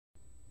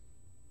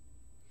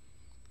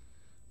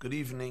Good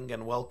evening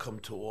and welcome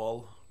to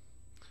all.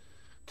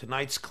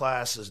 Tonight's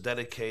class is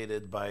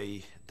dedicated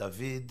by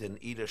David and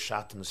Ida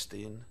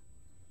Schattenstein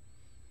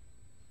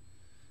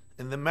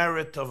in the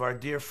merit of our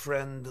dear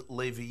friend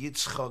Levi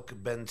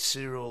Yitzchak ben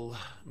Cyril.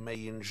 May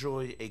he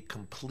enjoy a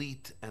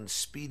complete and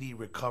speedy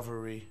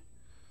recovery.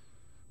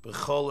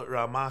 B'chol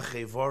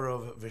ramach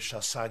evorov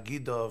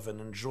v'shasagidov, and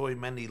enjoy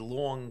many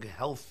long,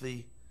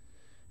 healthy,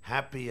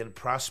 happy and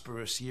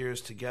prosperous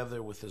years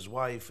together with his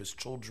wife, his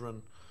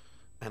children,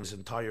 and his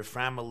entire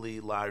family.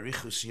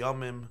 La'arichus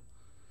yomim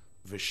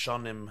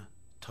v'shanim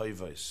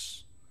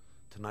toivos.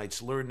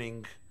 Tonight's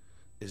learning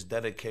is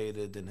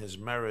dedicated in his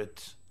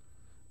merit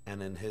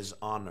and in his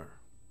honor.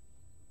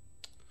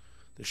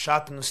 The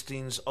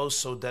Schattensteins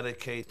also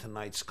dedicate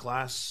tonight's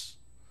class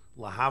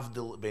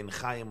lahavdil ben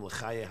chayim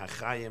l'chaye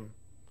hachayim,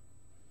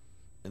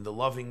 in the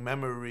loving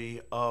memory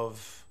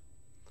of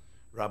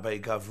Rabbi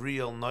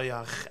Gavriel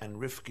Noach and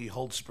Rivki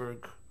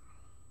Holzberg,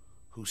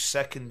 whose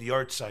second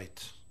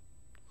yahrzeit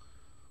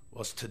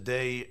was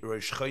today,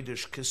 Rosh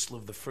Chodesh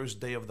Kislev, the first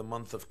day of the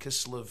month of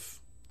Kislev,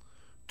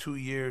 2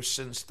 years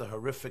since the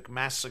horrific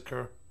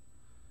massacre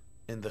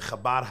in the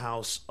Chabad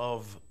house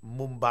of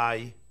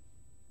Mumbai,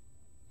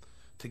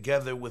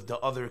 together with the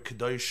other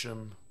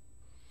Kedoshim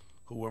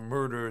who were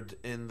murdered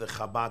in the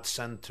Chabad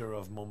center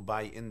of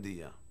Mumbai,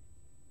 India.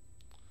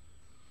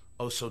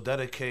 Also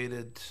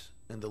dedicated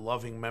in the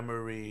loving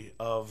memory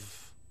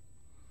of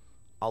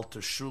Alter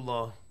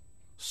Shula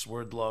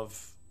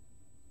Swerdlov,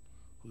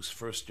 whose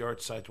first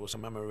yahrzeit was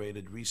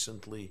commemorated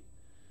recently,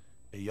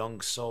 a young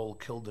soul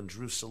killed in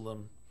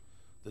Jerusalem,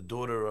 the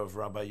daughter of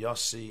Rabbi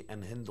Yossi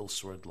and Hindel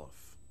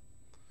Swerdlov.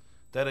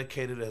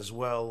 Dedicated as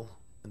well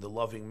in the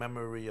loving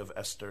memory of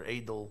Esther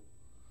Adel,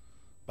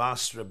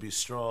 Bas Rabbi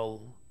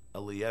Yisrael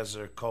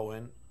Eliezer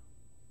Cohen,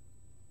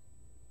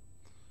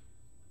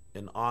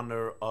 in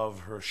honor of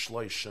her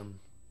shloshim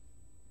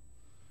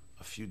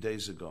a few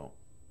days ago,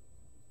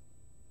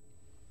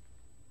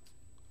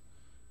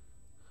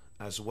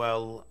 as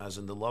well as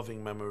in the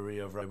loving memory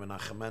of Rabbi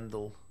Menachem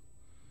Mendel,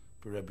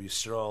 Rabbi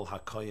Yisrael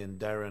HaKoyen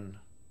Darren,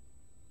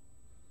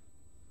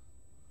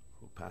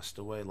 who passed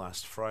away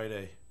last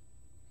Friday.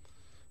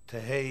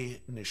 Tehei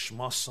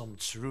nishmasam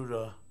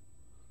tzrura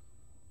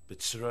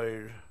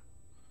b'tzroir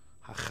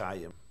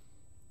hachayim.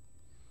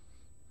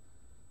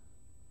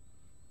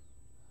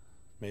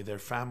 May their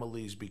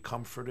families be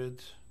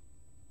comforted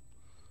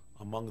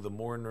among the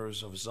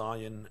mourners of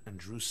Zion and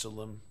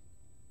Jerusalem,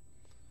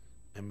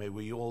 and may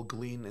we all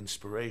glean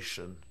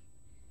inspiration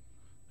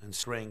and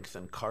strength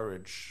and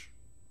courage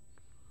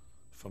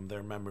from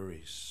their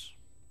memories.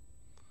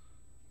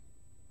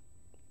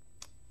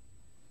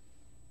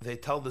 They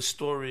tell the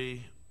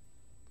story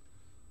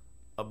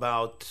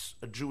about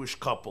a Jewish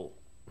couple.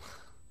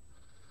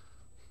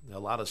 There are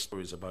a lot of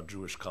stories about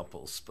Jewish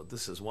couples, but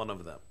this is one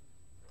of them,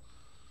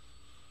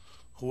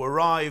 who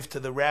arrived to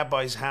the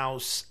rabbi's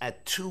house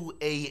at 2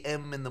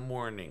 a.m. in the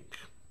morning.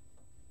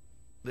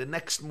 The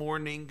next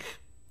morning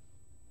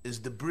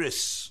is the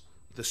bris,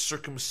 the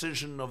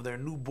circumcision of their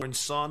newborn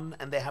son,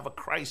 and they have a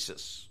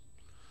crisis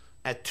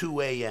at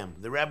 2 a.m.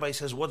 The rabbi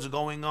says, "What's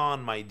going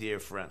on, my dear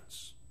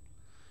friends?"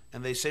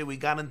 And they say, "We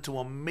got into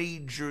a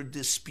major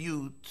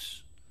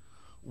dispute.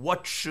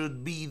 What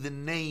should be the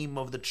name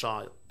of the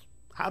child?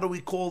 How do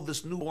we call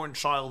this newborn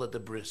child at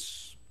the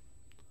bris?"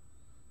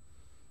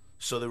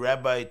 So the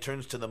rabbi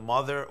turns to the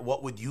mother.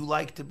 "What would you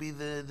like to be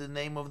the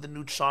name of the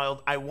new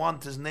child?" "I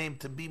want his name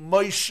to be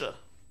Moshe."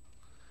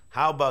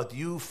 "How about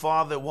you,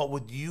 father? What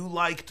would you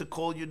like to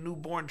call your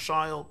newborn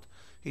child?"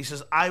 He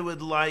says, "I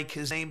would like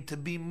his name to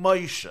be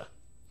Moshe."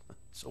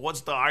 So what's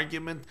the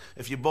argument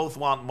if you both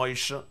want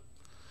Moshe?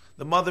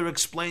 The mother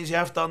explains, "You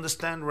have to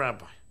understand,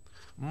 Rabbi.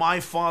 My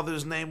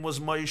father's name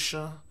was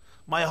Moshe.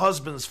 My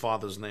husband's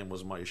father's name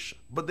was Moshe.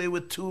 But they were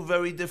two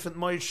very different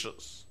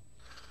Moshes.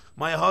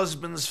 My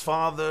husband's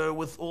father,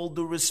 with all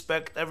due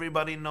respect,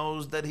 everybody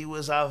knows that he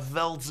was a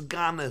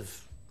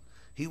Weltsganev.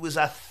 He was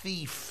a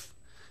thief.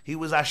 He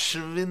was a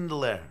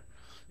schwindler.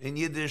 In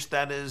Yiddish,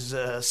 that is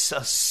a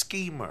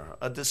schemer,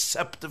 a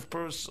deceptive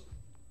person.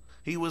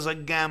 He was a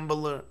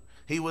gambler.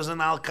 He was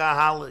an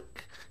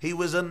alcoholic. He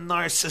was a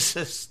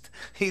narcissist.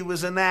 He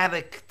was an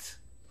addict.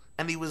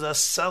 And he was a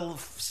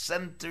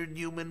self-centered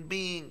human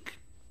being.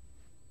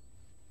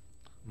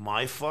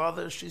 My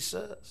father," she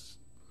says,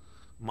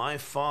 "my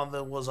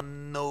father was a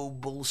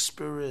noble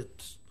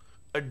spirit,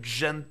 a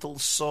gentle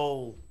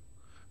soul,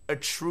 a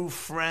true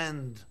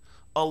friend,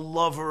 a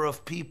lover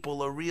of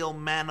people, a real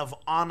man of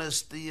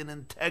honesty and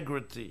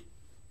integrity.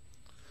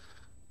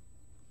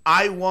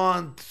 I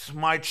want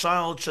my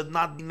child should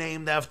not be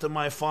named after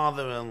my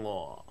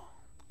father-in-law.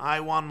 I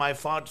want my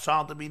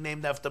child to be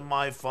named after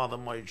my father,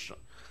 Moshe.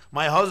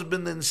 My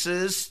husband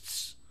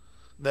insists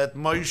that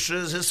Moshe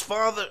is his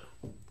father.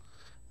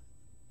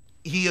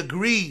 He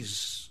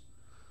agrees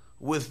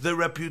with the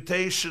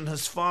reputation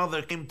his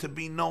father came to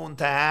be known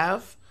to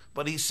have,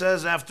 but he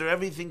says after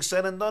everything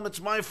said and done, it's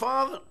my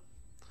father.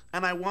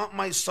 And I want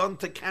my son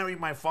to carry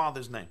my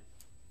father's name."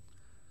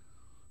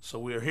 So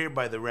we are here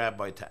by the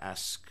rabbi to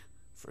ask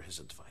for his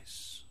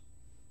advice.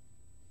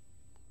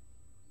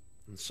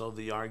 And so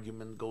the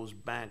argument goes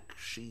back.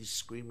 She's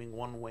screaming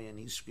one way and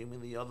he's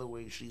screaming the other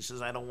way. She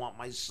says, I don't want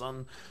my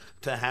son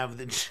to have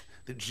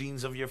the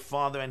genes of your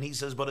father. And he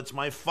says, but it's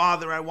my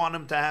father. I want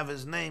him to have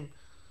his name.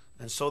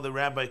 And so the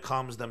rabbi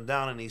calms them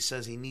down and he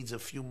says he needs a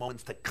few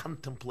moments to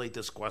contemplate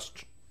this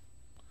question.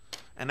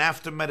 And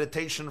after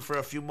meditation for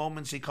a few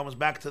moments, he comes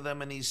back to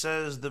them and he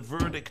says, the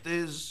verdict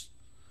is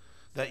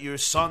that your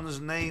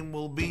son's name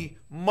will be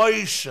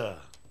Moshe.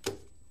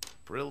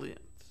 Brilliant.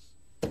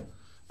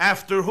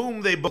 After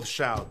whom they both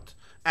shout,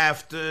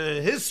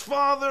 after his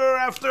father or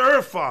after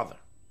her father?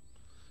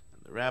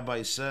 And the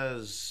rabbi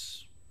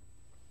says,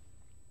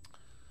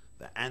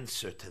 the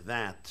answer to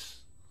that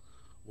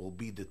will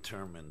be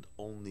determined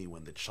only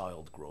when the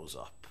child grows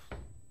up.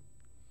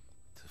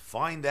 To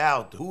find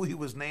out who he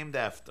was named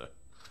after,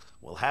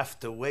 we'll have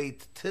to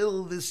wait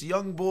till this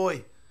young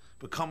boy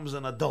becomes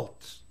an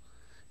adult.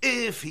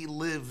 If he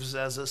lives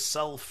as a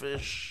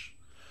selfish,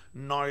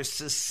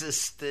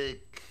 narcissistic,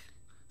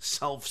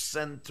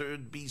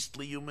 self-centered,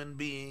 beastly human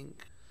being,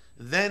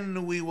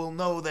 then we will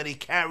know that he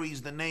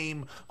carries the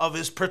name of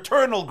his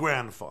paternal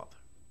grandfather.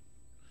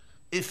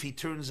 If he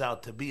turns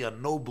out to be a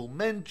noble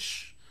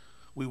mensch,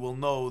 we will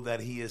know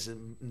that he has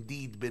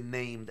indeed been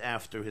named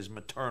after his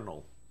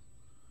maternal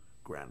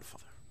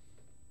grandfather.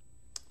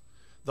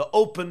 The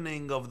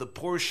opening of the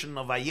portion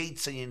of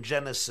Vayeitzei in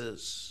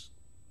Genesis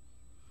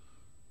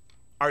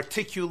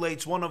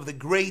articulates one of the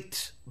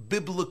great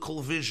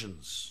biblical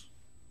visions.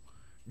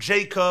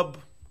 Jacob,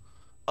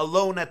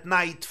 alone at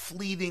night,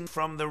 fleeing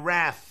from the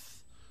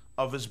wrath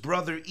of his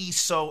brother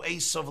Esau.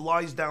 Esau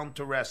lies down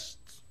to rest.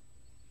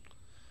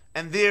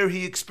 And there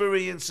he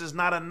experiences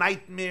not a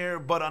nightmare,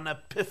 but an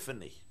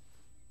epiphany.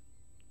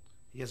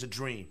 He has a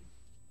dream.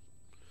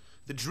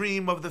 The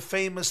dream of the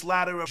famous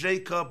ladder of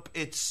Jacob.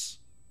 It's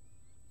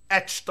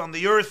etched on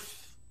the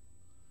earth,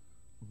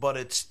 but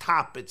its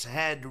top, its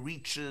head,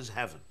 reaches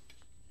heaven.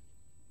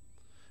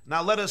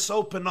 Now let us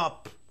open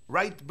up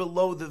right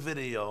below the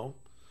video.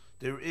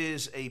 There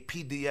is a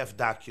PDF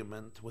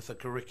document with a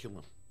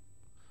curriculum.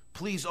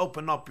 Please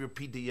open up your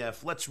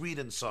PDF. Let's read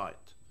inside.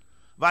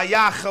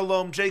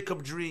 Vayachalom,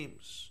 Jacob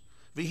dreams.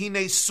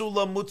 V'hinei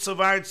sulam mutzav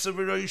artzav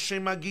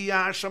v'roishe magia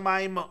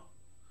hashamayma.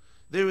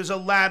 There is a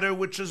ladder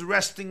which is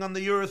resting on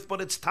the earth, but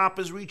its top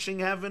is reaching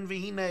heaven.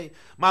 V'hinei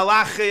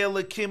malachei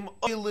elikim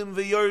oilim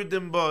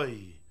v'yordim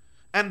boi.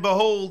 And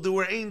behold, there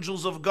were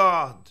angels of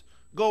God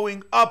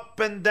going up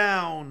and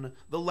down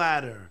the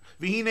ladder.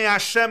 V'hinei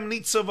Hashem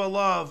nitzav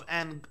alav,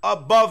 and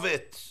above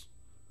it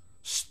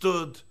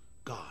stood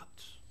God.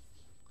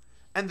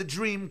 And the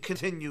dream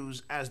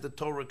continues as the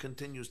Torah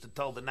continues to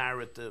tell the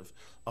narrative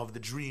of the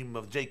dream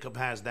of Jacob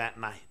has that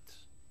night.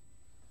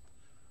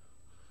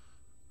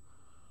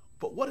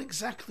 But what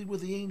exactly were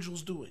the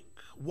angels doing?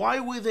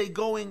 Why were they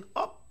going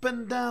up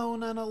and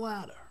down on a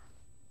ladder?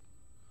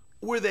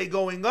 Were they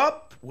going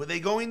up? Were they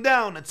going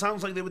down? It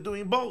sounds like they were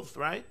doing both,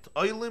 right?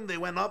 Oilim, they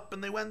went up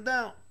and they went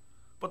down.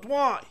 But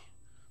why?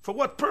 For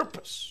what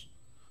purpose?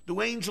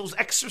 Do angels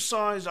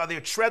exercise? Are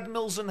there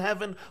treadmills in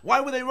heaven?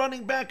 Why were they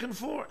running back and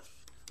forth?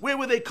 Where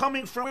were they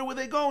coming from? Where were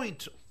they going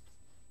to?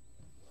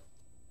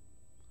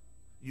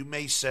 You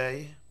may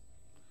say,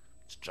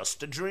 it's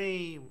just a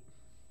dream.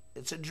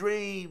 It's a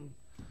dream.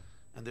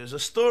 And there's a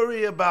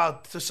story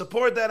to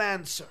support that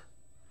answer.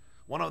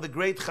 One of the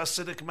great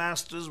Hasidic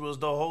masters was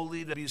the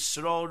holy Rabbi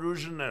Yisrael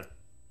Ruzhiner,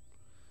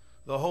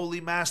 the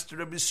holy master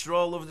Rabbi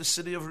Yisrael of the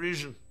city of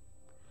Rizhin.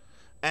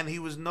 And he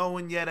was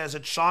known yet as a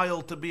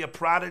child to be a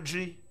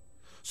prodigy,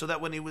 so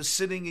that when he was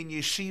sitting in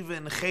yeshiva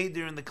in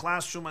cheder in the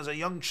classroom as a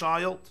young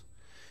child,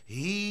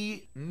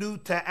 he knew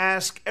to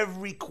ask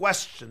every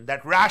question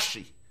that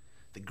Rashi,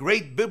 the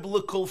great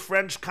biblical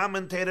French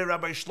commentator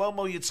Rabbi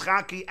Shlomo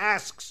Yitzchaki,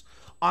 asks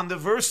on the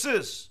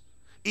verses.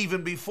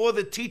 Even before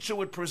the teacher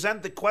would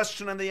present the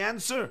question and the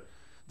answer,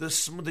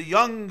 the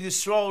young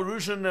Yisrael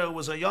Ruzhiner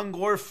was a young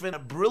orphan, a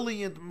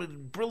brilliant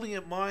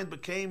mind,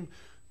 became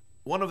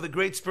one of the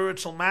great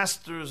spiritual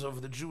masters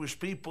of the Jewish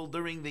people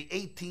during the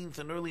 18th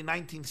and early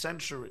 19th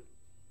century.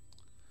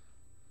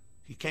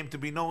 He came to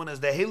be known as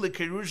the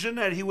Heilige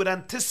Ruzhiner. He would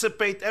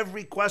anticipate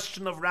every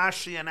question of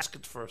Rashi and ask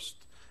it first.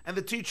 And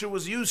the teacher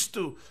was used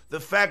to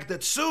the fact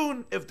that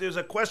soon, if there's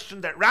a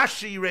question that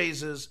Rashi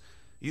raises,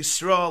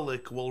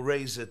 Yisraelik will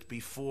raise it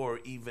before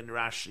even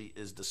Rashi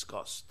is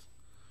discussed.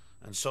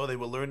 And so they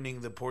were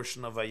learning the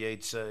portion of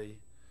Vayeitzei,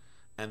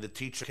 and the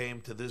teacher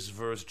came to this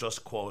verse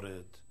just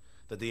quoted,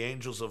 that the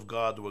angels of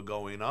God were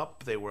going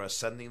up, they were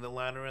ascending the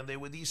ladder, and they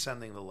were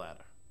descending the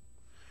ladder.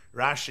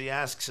 Rashi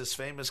asks his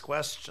famous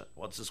question.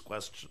 What's his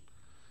question?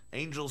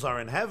 Angels are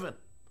in heaven,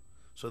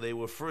 so they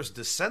were first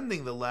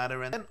descending the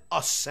ladder and then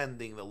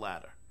ascending the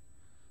ladder.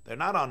 They're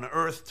not on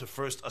earth to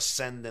first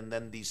ascend and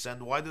then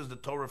descend. Why does the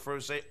Torah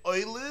first say,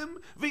 Oilim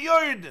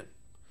v'yordim?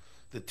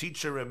 The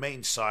teacher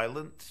remained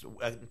silent,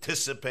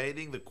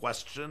 anticipating the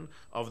question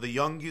of the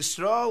young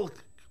Yisraelik,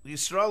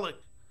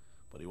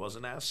 but he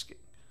wasn't asking.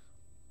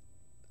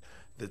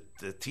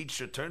 The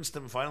teacher turns to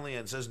him finally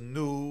and says,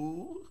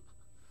 Nu?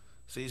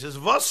 So he says,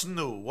 Was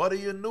nu? What are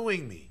you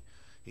nuing me?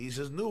 He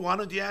says, no, why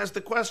don't you ask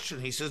the question?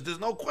 He says, there's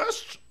no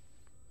question.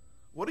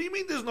 What do you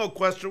mean there's no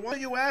question? Why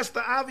don't you ask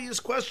the obvious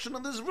question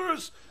in this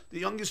verse? The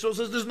young Yisrael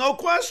says, there's no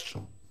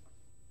question.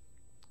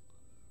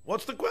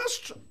 What's the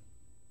question?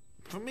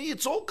 For me,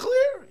 it's all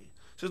clear. He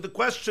says, the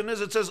question is,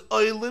 it says,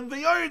 Oilim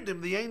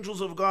v'yardim. The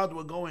angels of God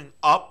were going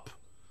up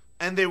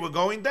and they were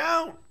going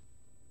down.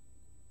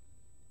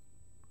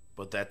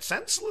 But that's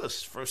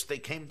senseless. First they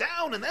came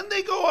down and then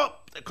they go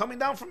up. They're coming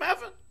down from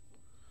heaven.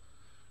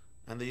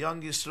 And the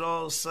young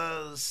Yisrael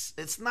says,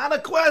 it's not a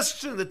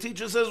question. The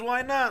teacher says,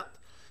 why not?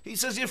 He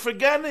says, you're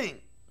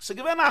forgetting. So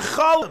given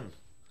achalim.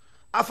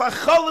 Af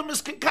achalim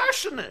is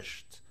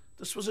kikashenish.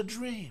 This was a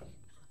dream.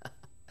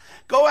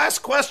 Go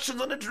ask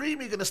questions on a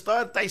dream. You're going to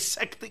start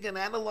dissecting and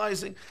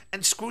analyzing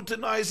and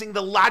scrutinizing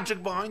the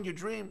logic behind your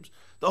dreams.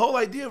 The whole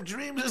idea of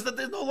dreams is that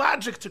there's no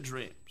logic to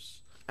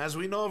dreams, as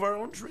we know of our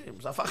own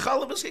dreams. Af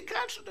achalim is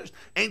kikashenish.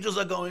 Angels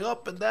are going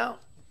up and down.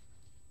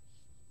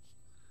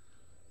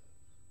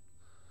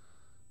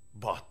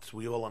 But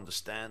we all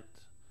understand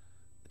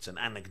it's an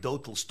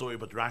anecdotal story,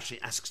 but Rashi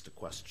asks the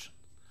question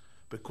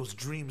because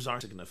dreams are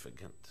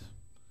significant.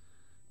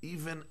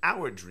 Even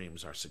our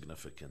dreams are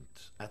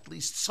significant, at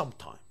least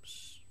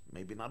sometimes.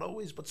 Maybe not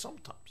always, but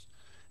sometimes.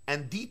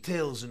 And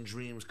details in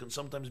dreams can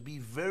sometimes be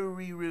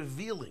very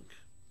revealing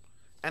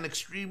and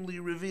extremely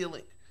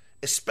revealing,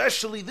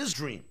 especially this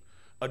dream,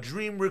 a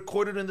dream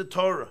recorded in the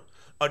Torah,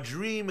 a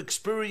dream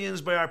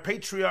experienced by our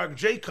patriarch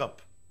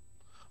Jacob,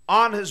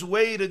 on his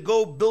way to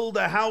go build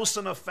a house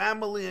and a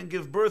family and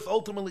give birth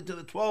ultimately to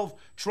the 12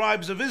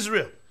 tribes of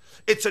Israel.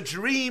 It's a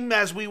dream,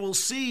 as we will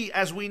see,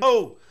 as we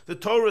know, the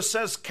Torah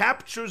says,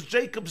 captures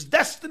Jacob's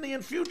destiny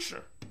and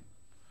future.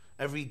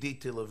 Every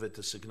detail of it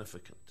is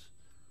significant.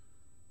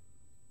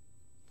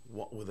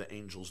 What were the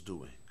angels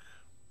doing?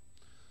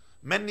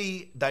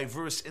 Many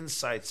diverse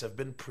insights have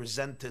been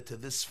presented to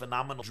this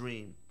phenomenal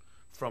dream,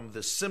 from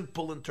the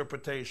simple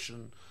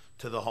interpretation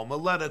to the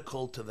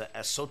homiletical to the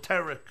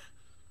esoteric.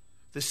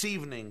 This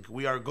evening,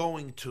 we are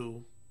going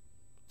to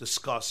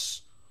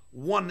discuss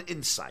one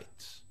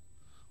insight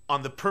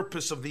on the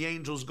purpose of the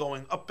angels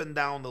going up and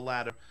down the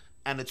ladder,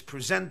 and it's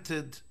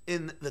presented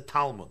in the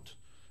Talmud.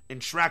 In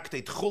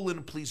Tractate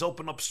Chulin, please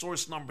open up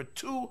source number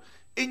 2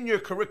 in your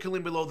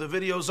curriculum below the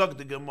video. Zog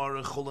the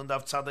Gemara Chulin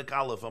Dav Tzaddik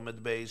Aleph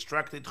Amid Beis,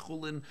 Tractate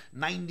Chulin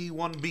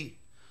 91b.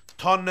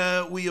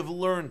 Tana, we have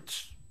learned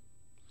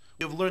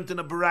in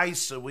a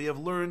Baraisa, we have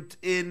learned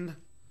in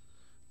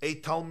a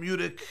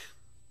Talmudic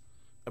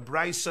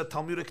Brisa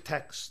Talmudic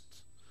text.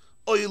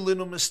 Oilin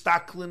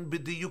u'mistaklin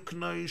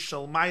b'diyuknoi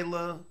shel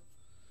maila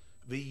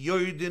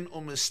v'yoydin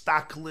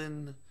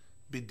u'mistaklin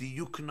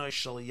b'diyuknoi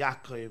shel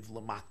Yaakov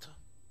lamata.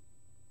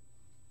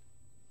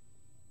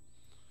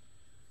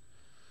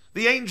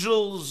 The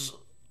angels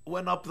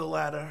went up the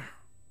ladder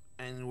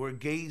and were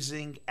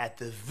gazing at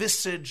the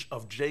visage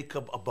of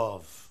Jacob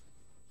above.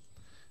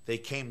 They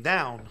came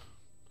down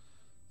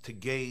to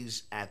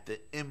gaze at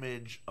the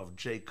image of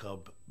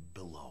Jacob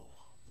below.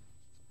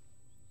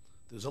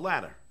 There's a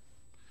ladder.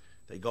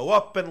 They go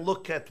up and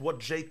look at what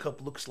Jacob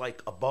looks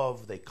like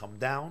above. They come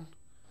down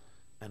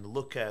and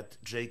look at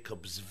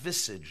Jacob's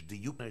visage, the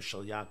Yukne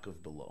Shel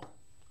Yaakov, below.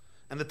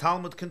 And the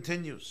Talmud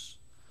continues.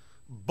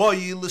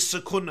 Boy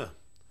l'sekuna.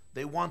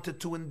 They wanted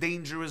to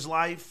endanger his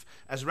life,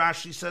 as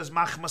Rashi says,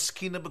 mach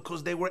maskina,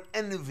 because they were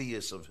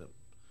envious of him.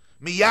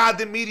 Miyad,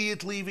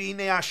 immediately,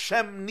 v'ine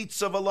Shem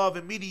nitzav alav,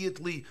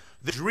 immediately,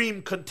 the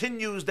dream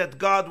continues that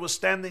God was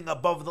standing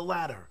above the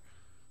ladder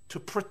to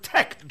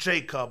protect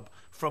Jacob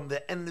from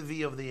the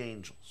envy of the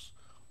angels.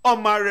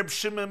 Omar Reb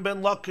Shimon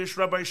ben Lakish,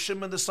 Rabbi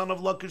Shimon the son of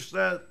Lakish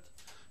said,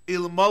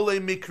 Ilmale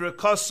mikra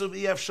kasav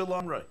ef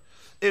shalom.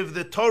 If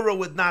the Torah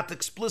would not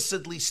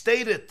explicitly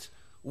state it,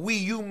 we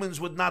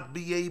humans would not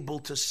be able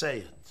to say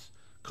it.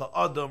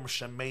 Ka'adam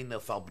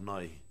shemeina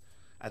falbnai.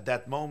 At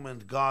that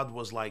moment, God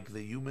was like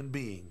the human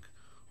being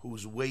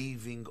who's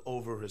waving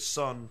over his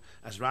son,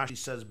 as Rashi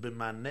says,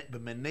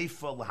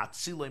 b'menefa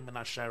l'hatzilei min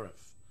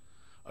hasheref.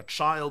 A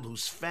child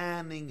who's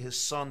fanning his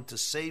son to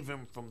save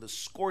him from the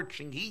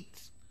scorching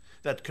heat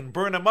that can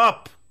burn him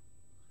up.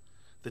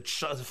 The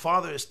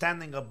father is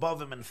standing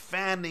above him and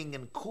fanning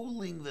and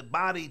cooling the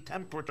body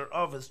temperature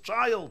of his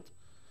child.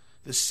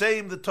 The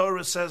same the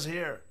Torah says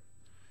here.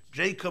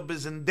 Jacob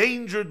is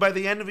endangered by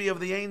the envy of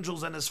the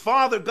angels, and his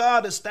father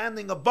God is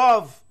standing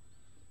above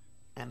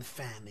and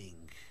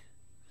fanning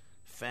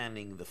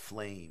the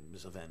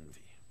flames of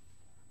envy.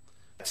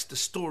 That's the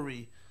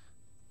story.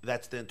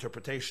 That's the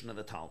interpretation of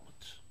the Talmud.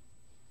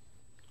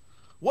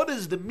 What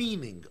is the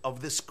meaning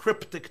of this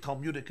cryptic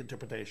Talmudic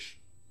interpretation?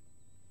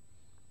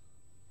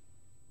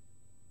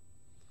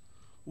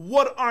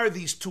 What are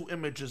these two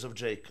images of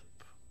Jacob?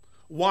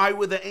 Why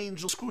were the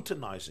angels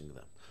scrutinizing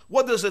them?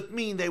 What does it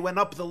mean they went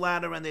up the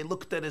ladder and they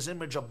looked at his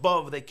image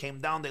above, they came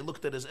down, they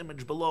looked at his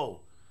image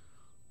below?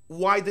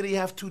 Why did he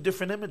have two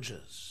different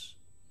images?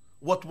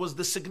 What was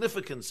the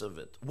significance of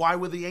it? Why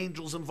were the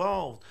angels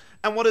involved?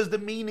 And what is the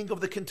meaning of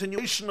the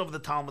continuation of the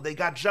Talmud? They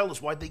got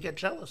jealous. Why did they get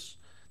jealous?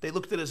 They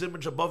looked at his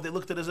image above, they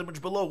looked at his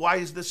image below. Why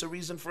is this a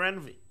reason for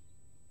envy?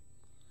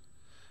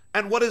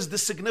 And what is the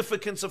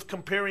significance of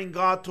comparing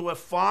God to a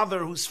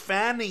father who's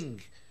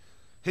fanning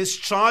his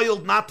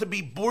child not to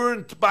be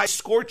burnt by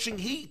scorching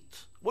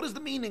heat? What is the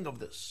meaning of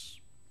this?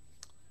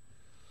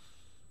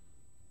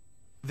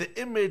 The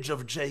image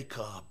of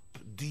Jacob,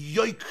 the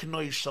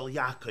yoiknoi shel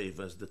Yaakov,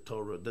 as the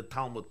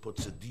Talmud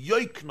puts it, the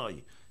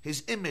yoiknoi,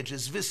 his image,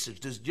 his visage.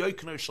 There's the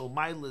yoiknoi shel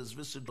Maila, his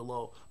visage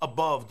below,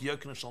 above, the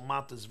yoiknoi shel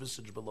Mata, his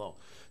visage below.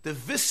 The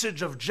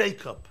visage of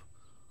Jacob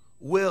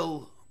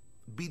will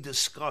be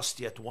discussed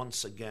yet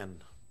once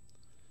again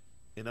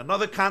in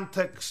another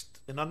context,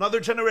 in another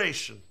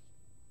generation.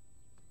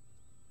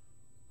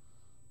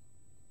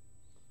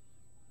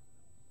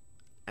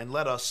 And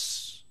let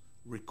us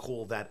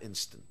recall that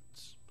instant.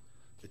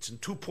 It's in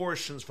two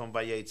portions from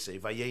Vayeitzei,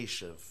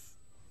 Vayeshev.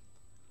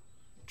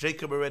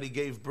 Jacob already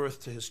gave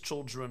birth to his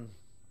children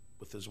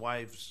with his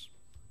wives.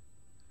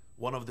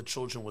 One of the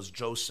children was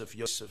Yosef,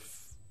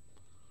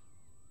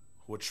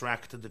 who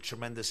attracted the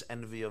tremendous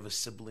envy of his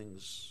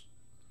siblings.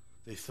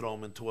 They throw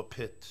him into a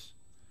pit.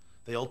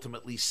 They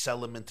ultimately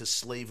sell him into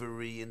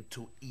slavery,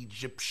 into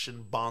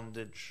Egyptian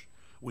bondage,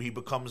 where he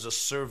becomes a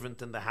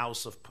servant in the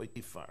house of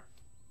Potiphar.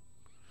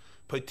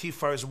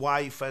 Potiphar's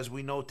wife, as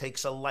we know,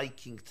 takes a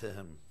liking to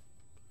him,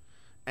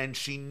 and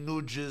she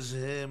nudges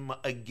him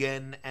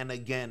again and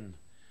again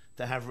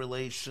to have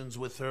relations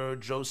with her.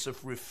 Joseph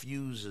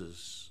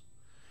refuses.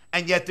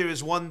 And yet there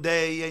is one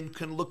day, and you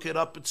can look it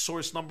up at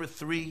source number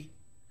 3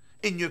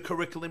 in your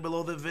curriculum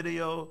below the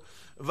video,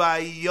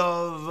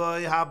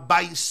 Vayeitzei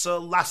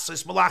habayisa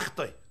lasis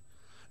malachtoi.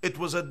 It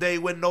was a day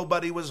when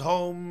nobody was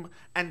home,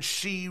 and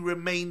she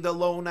remained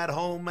alone at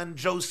home, and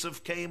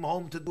Joseph came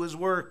home to do his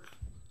work.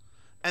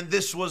 And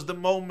this was the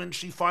moment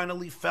she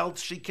finally felt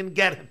she can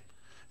get him.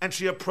 And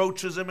she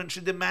approaches him and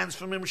she demands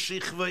from him,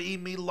 Shichva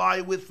imi,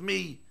 lie with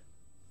me.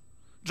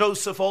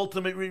 Joseph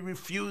ultimately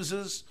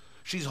refuses.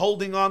 She's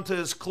holding on to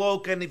his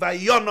cloak, and he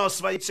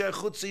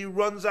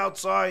runs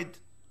outside.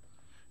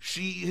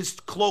 His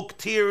cloak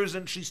tears,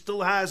 and she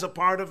still has a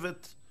part of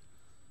it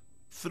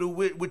through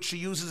which she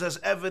uses as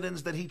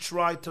evidence that he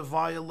tried to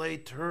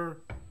violate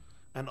her,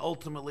 and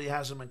ultimately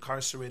has him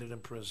incarcerated in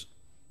prison.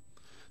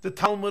 The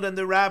Talmud and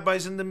the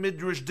rabbis in the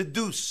Midrash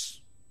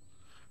deduce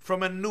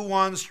from a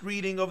nuanced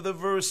reading of the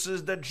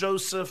verses that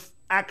Joseph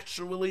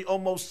actually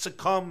almost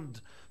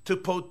succumbed to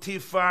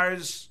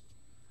Potiphar's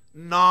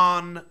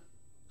non-stop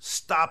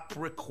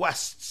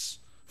requests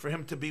for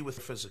him to be with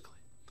her physically.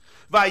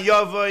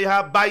 Vayavai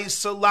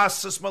habayisa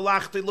lasas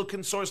malachtoi. Look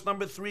in source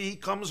number 3. He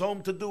comes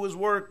home to do his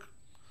work.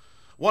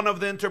 One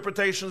of the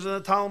interpretations in the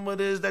Talmud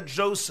is that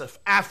Joseph,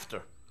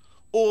 after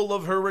all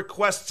of her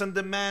requests and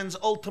demands,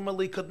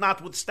 ultimately could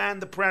not withstand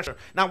the pressure.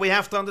 Now we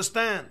have to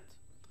understand,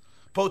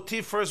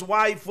 Potiphar's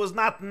wife was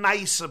not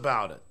nice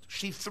about it.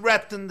 She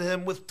threatened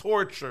him with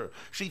torture.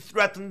 She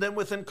threatened him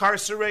with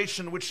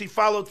incarceration, which she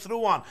followed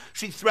through on.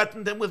 She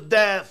threatened him with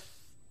death.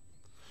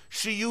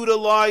 She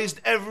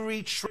utilized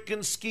every trick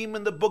and scheme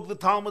in the book. The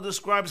Talmud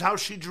describes how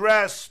she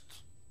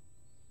dressed,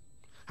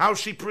 how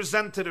she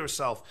presented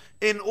herself,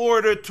 in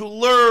order to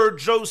lure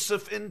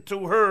Joseph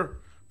into her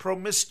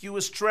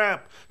promiscuous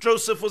trap.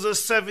 Joseph was a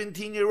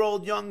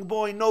 17-year-old young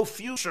boy, no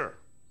future.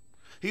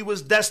 He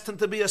was destined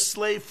to be a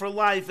slave for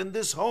life. In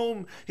this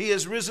home, he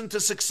has risen to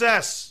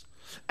success.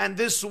 And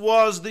this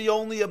was the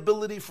only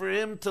ability for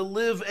him to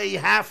live a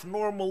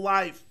half-normal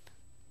life.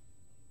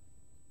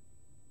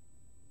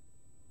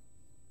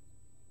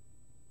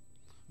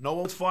 No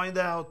one would find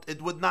out.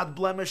 It would not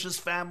blemish his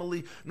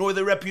family, nor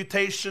the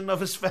reputation of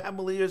his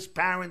family, his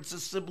parents,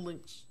 his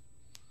siblings.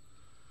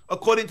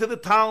 According to the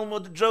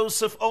Talmud,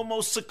 Joseph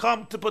almost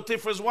succumbed to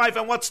Potiphar's wife,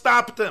 and what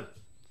stopped him?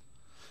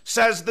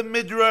 Says the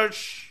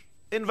Midrash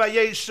in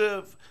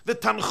Vayeshev, the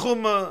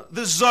Tanchuma,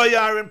 the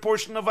Zoyar in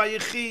portion of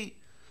Vayechi.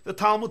 The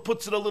Talmud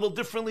puts it a little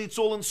differently. It's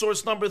all in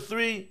source number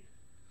 3.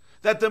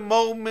 That the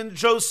moment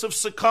Joseph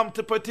succumbed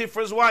to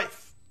Potiphar's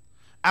wife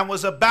and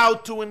was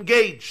about to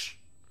engage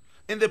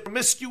in the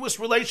promiscuous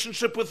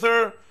relationship with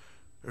her,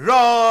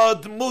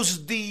 Rod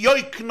musdi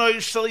yoiknoi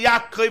shel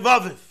Yaakov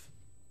aviv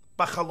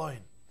b'chaloin.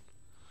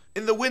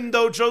 In the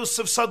window,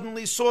 Joseph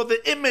suddenly saw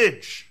the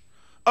image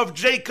of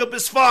Jacob,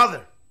 his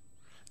father.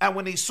 And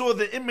when he saw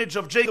the image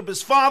of Jacob,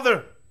 his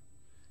father,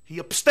 he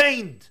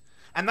abstained.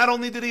 And not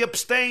only did he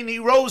abstain, he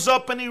rose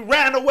up and he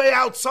ran away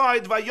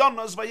outside,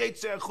 Vayonas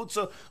Vayeitzei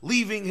achutza,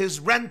 leaving his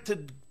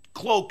rented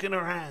cloak in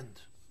her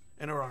hand,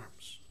 in her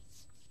arms.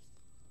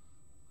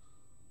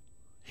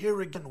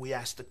 Here again we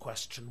ask the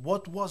question,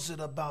 what was it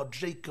about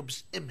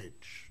Jacob's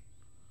image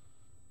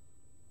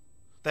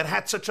that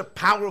had such a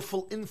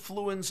powerful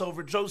influence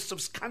over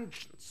Joseph's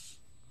conscience?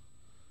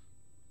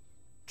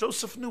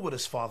 Joseph knew what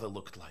his father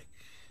looked like.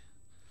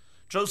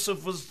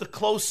 Joseph was the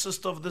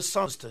closest of the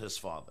sons to his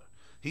father.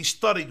 He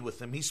studied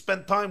with him. He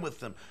spent time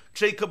with him.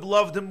 Jacob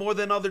loved him more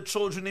than other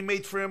children. He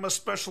made for him a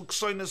special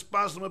ksoinis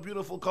baslim, a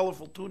beautiful,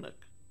 colorful tunic.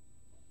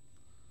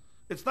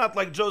 It's not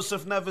like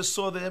Joseph never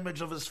saw the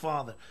image of his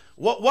father.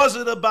 What was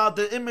it about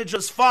the image of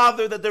his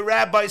father that the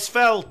rabbis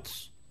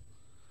felt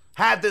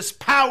had this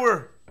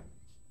power?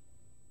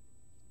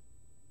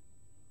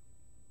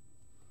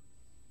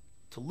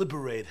 to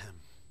liberate him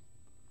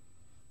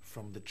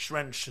from the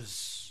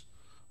trenches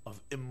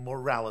of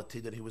immorality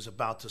that he was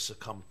about to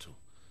succumb to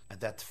at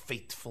that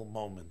fateful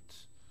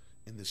moment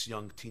in this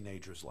young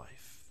teenager's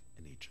life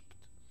in Egypt.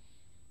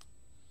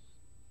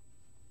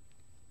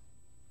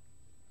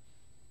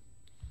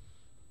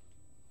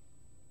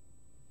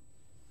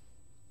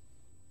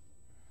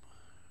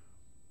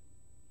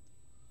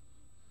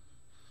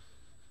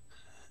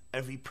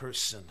 Every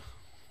person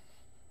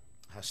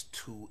has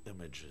two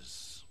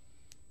images.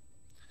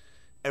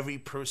 Every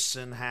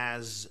person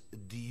has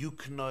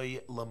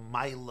diyuknoi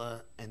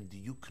lamaila and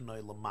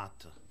diyuknoi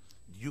lamata.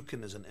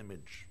 Diyukn is an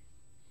image.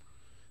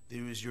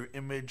 There is your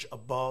image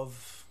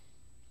above,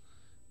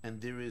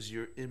 and there is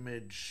your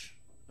image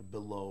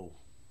below.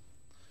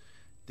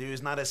 There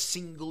is not a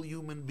single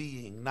human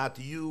being, not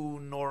you,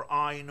 nor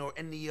I, nor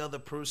any other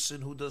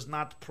person, who does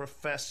not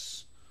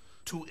profess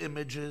two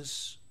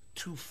images,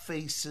 two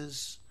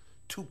faces,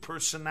 two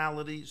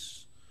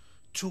personalities,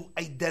 two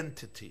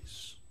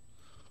identities.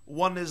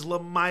 One is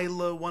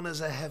Lamaila, one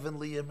is a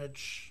heavenly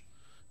image,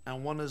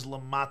 and one is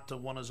Lamata,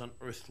 one is an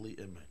earthly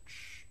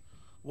image.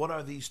 What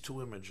are these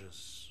two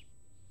images?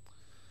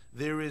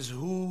 There is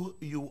who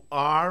you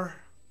are.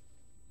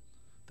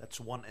 That's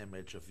one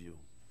image of you.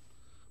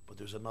 But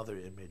there's another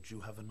image.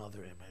 You have another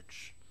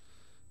image.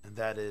 And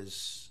that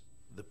is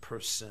the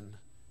person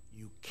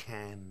you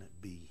can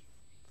be.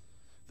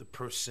 The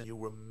person you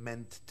were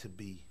meant to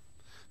be.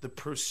 The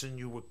person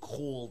you were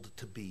called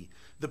to be.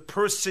 The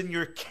person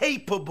you're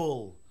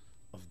capable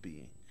of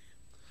being.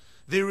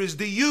 There is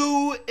the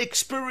you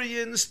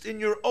experienced in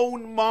your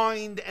own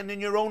mind and in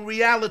your own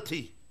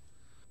reality.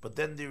 But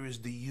then there is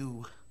the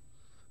you,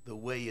 the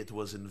way it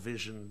was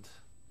envisioned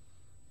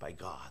by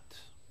God.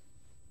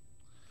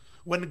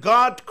 When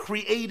God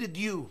created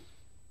you,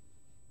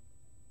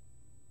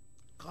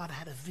 God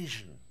had a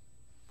vision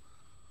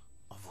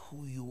of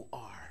who you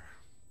are,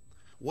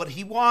 what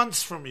He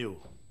wants from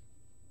you.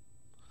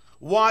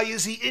 Why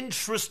is He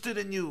interested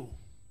in you?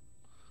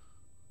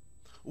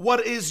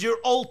 What is your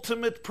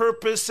ultimate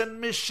purpose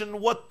and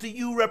mission? What do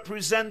you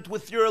represent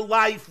with your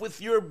life, with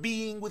your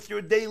being, with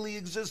your daily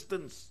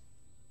existence?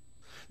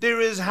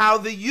 There is how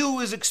the you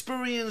is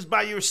experienced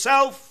by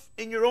yourself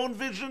in your own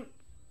vision.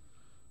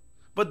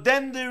 But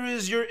then there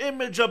is your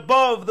image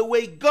above, the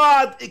way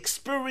God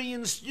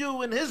experienced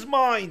you in His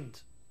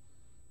mind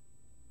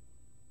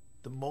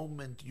the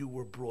moment you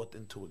were brought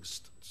into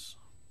existence.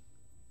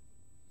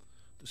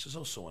 This is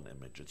also an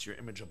image. It's your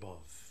image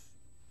above.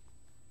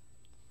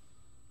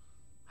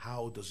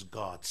 How does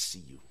God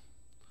see you?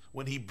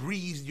 When He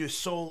breathed your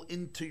soul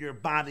into your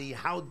body,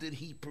 how did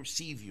He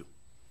perceive you?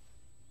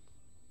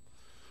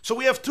 So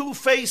we have two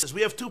faces.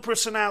 We have two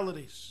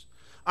personalities.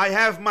 I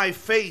have my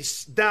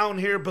face down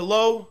here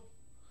below,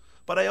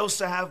 but I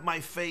also have my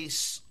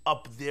face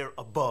up there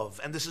above.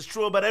 And this is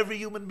true about every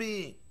human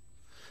being.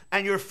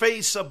 And your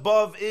face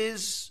above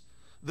is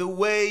the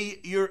way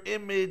your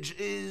image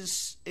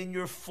is in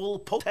your full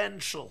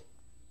potential.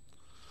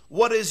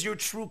 What is your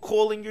true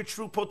calling, your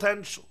true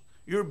potential?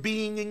 Your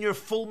being in your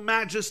full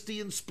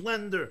majesty and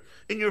splendor,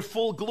 in your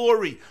full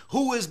glory.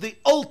 Who is the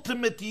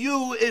ultimate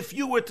you if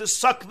you were to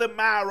suck the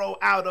marrow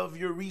out of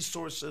your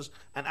resources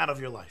and out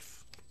of your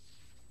life?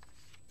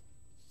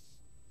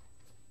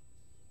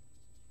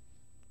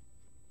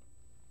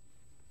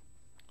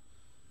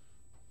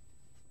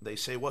 They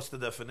say, what's the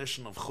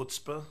definition of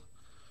chutzpah?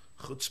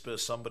 Chutzpah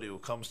is somebody who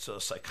comes to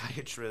a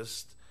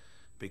psychiatrist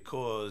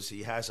because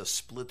he has a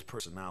split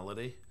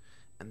personality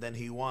and then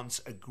he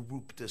wants a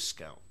group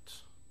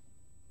discount.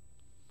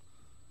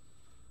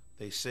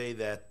 They say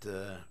that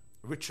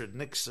Richard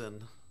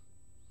Nixon,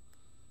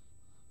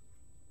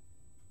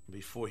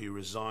 before he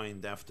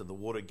resigned after the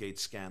Watergate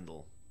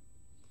scandal,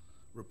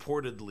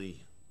 reportedly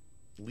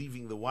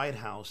leaving the White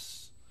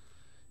House,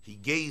 he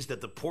gazed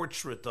at the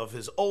portrait of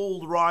his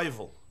old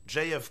rival,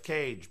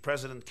 JFK,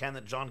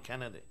 President John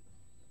Kennedy.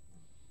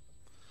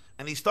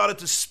 And he started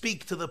to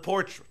speak to the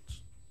portrait.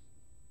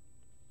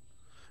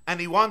 And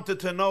he wanted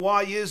to know,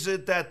 why is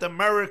it that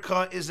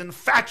America is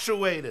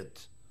infatuated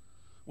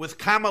with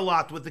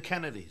Camelot, with the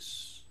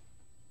Kennedys?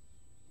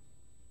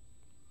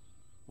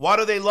 Why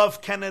do they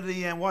love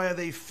Kennedy, and why are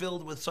they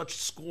filled with such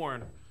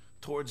scorn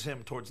towards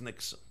him, towards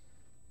Nixon?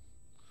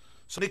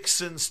 So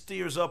Nixon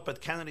steers up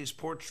at Kennedy's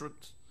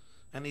portrait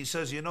and he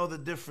says, you know the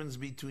difference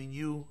between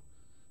you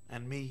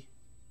and me?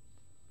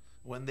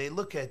 When they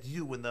look at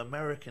you, when the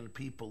American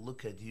people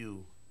look at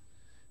you,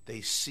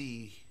 they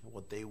see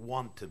what they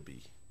want to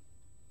be,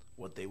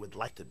 what they would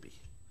like to be.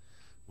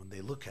 When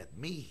they look at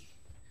me,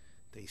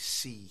 they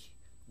see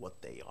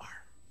what they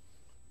are.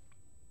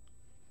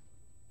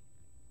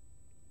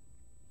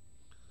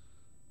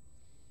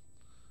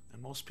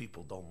 And most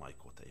people don't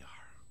like what they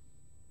are.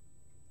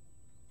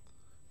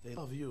 They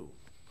love you.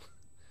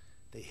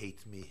 They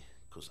hate me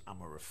because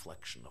I'm a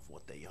reflection of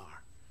what they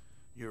are.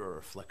 You're a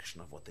reflection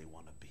of what they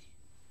want to be.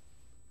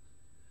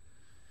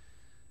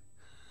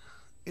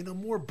 In a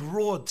more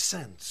broad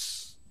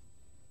sense,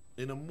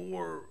 in a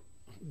more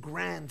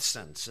grand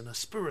sense, in a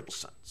spiritual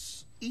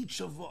sense,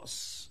 each of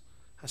us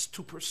has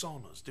two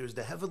personas. There's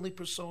the heavenly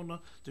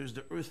persona, there's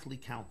the earthly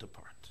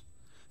counterpart.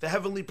 The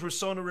heavenly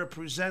persona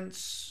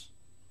represents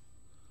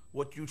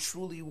what you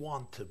truly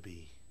want to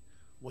be,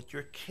 what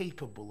you're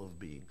capable of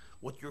being,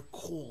 what you're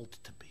called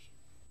to be.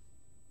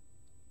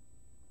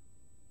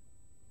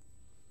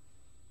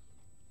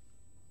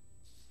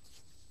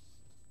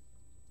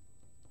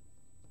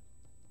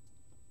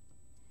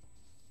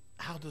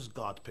 How does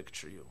God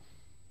picture you?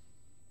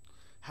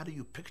 How do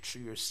you picture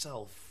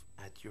yourself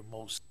at your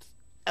most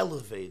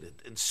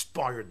elevated,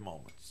 inspired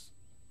moments?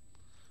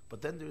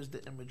 But then there's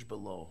the image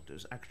below.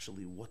 There's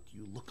actually what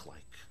you look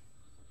like,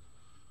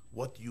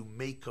 what you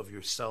make of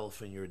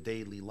yourself in your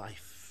daily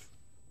life.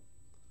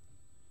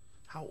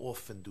 How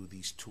often do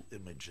these two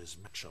images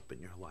match up in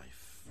your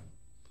life?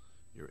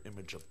 Your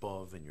image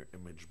above and your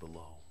image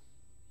below.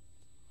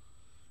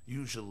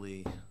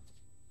 Usually,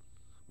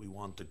 we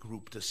want a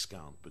group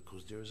discount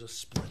because there's a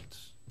split.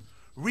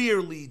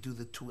 Rarely do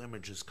the two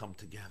images come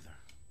together.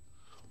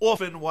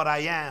 Often what I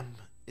am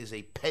is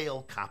a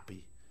pale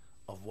copy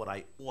of what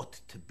I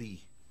ought to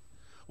be.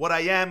 What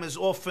I am is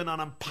often an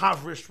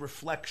impoverished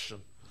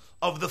reflection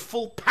of the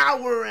full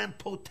power and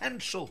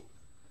potential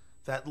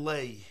that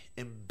lay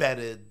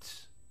embedded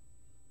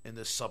in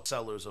the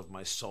subcellars of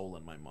my soul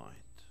and my mind.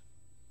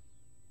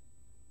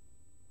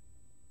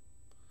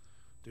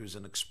 There's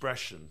an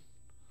expression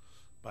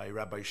by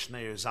Rabbi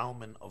Shneir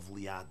Zalman of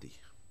Liadi,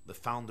 the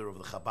founder of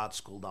the Chabad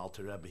school, the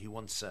Alter Rebbe. He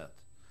once said,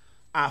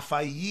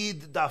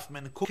 Afayid daf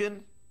men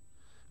kuken,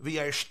 wie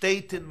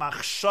steht in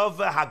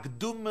machshove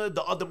hagdume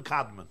de adam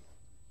kadmen.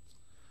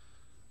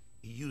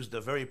 He used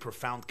a very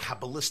profound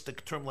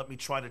Kabbalistic term. Let me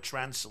try to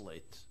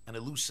translate and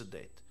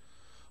elucidate.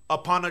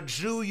 Upon a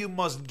Jew you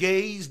must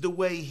gaze the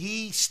way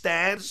he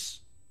stands,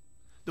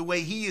 the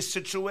way he is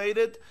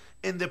situated,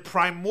 in the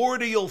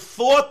primordial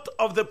thought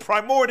of the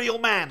primordial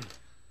man.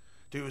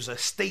 There is a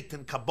state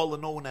in Kabbalah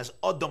known as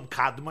Adam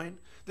Kadmon.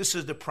 This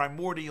is the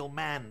primordial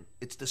man.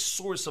 It's the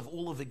source of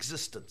all of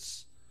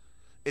existence.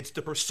 It's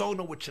the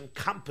persona which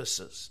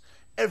encompasses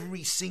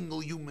every single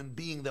human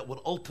being that would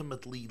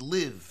ultimately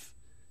live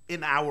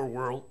in our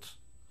world.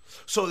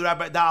 So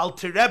the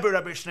Alter Rebbe,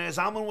 Rabbi Shneir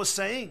Zalman, was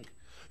saying,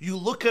 you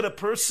look at a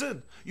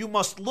person, you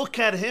must look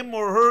at him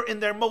or her in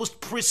their most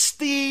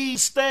pristine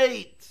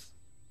state.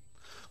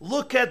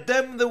 Look at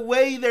them the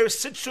way they're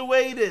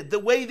situated, the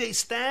way they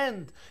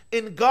stand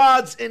in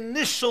God's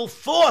initial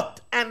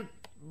thought and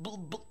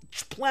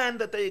plan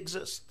that they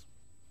exist.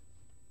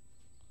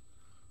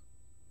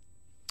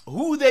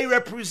 Who they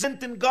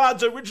represent in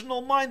God's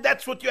original mind,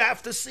 that's what you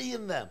have to see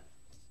in them.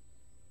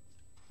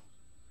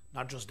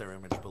 Not just their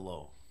image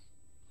below,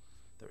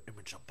 their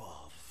image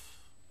above.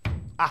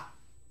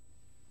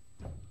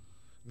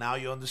 Now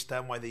you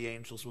understand why the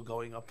angels were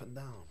going up and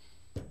down.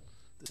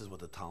 This is what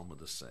the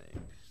Talmud is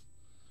saying.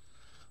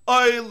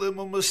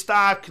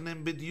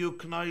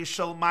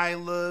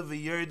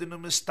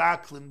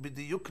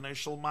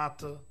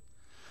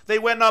 They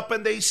went up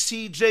and they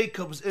see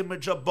Jacob's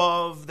image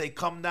above. They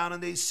come down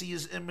and they see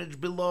his image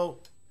below.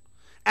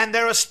 And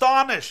they're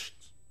astonished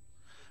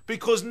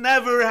because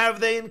never have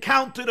they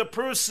encountered a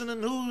person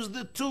in whose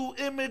the two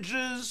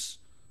images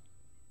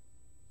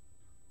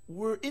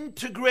were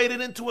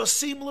integrated into a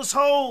seamless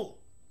whole.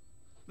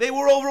 They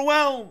were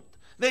overwhelmed.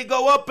 They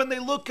go up and they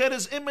look at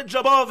his image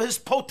above, his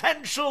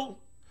potential,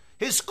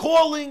 his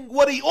calling,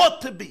 what he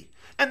ought to be.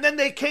 And then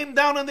they came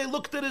down and they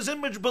looked at his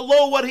image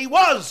below, what he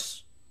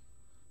was.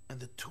 And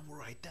the two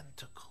were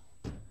identical.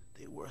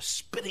 They were a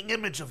spitting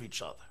image of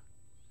each other.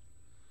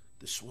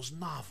 This was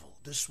novel.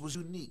 This was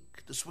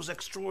unique. This was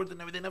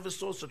extraordinary. They never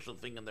saw such a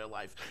thing in their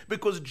life.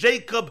 Because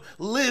Jacob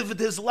lived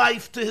his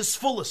life to his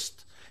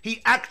fullest.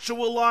 He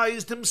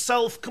actualized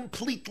himself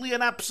completely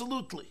and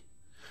absolutely.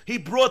 He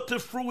brought to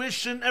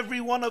fruition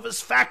every one of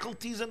his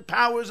faculties and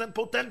powers and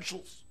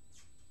potentials.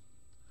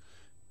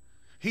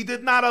 He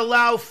did not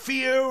allow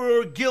fear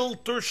or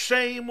guilt or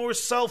shame or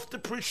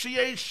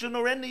self-depreciation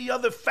or any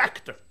other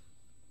factor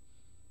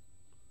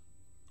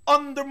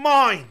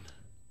undermine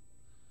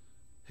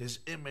his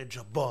image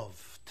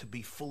above to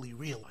be fully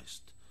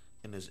realized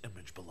in his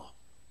image below.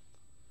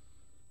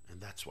 And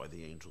that's why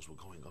the angels were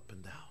going up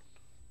and down.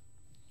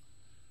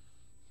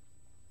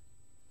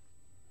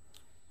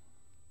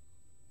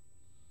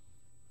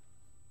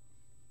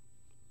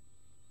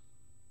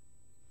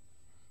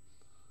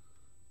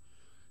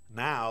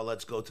 Now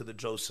let's go to the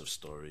Joseph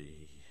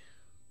story.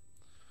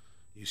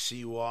 You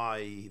see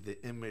why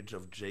the image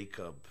of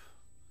Jacob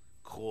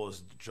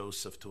caused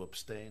Joseph to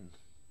abstain.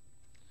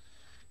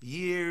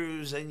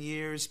 Years and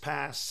years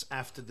pass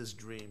after this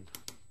dream.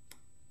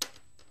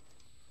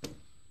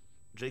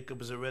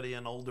 Jacob is already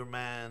an older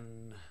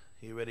man.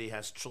 He already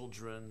has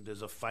children.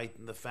 There's a fight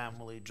in the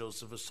family.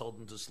 Joseph is sold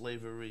into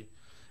slavery,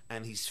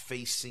 and he's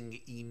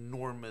facing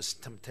enormous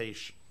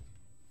temptation.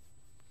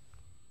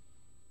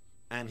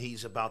 And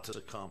he's about to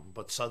succumb,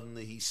 but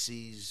suddenly he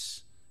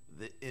sees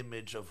the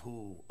image of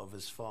who? Of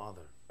his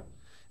father.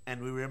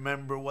 And we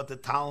remember what the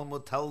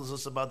Talmud tells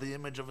us about the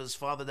image of his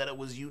father, that it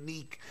was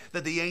unique,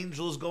 that the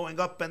angels going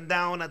up and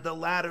down at the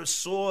ladder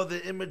saw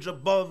the image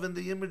above and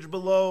the image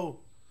below.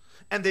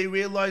 and they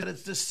realize that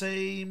it's the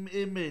same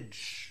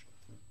image.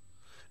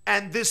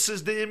 And this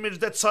is the image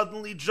that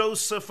suddenly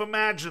Joseph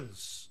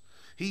imagines.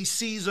 He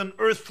sees an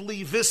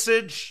earthly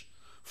visage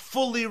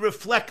fully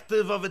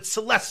reflective of its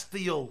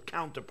celestial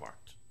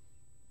counterpart.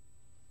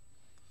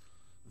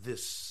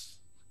 This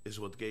is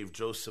what gave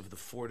Joseph the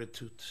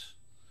fortitude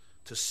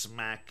to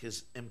smack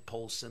his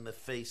impulse in the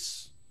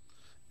face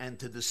and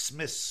to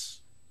dismiss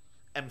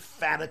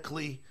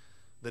emphatically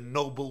the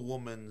noble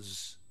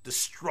woman's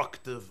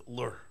destructive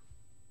lure.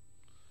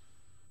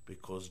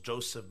 Because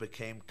Joseph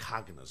became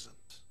cognizant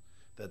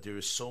that there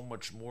is so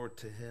much more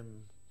to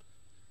him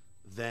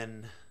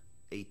than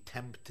a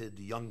tempted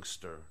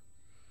youngster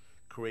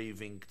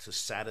craving to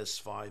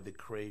satisfy the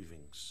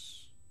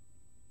cravings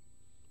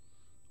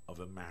of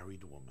a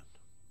married woman.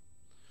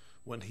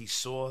 When he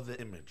saw the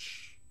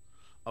image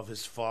of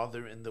his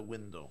father in the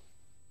window,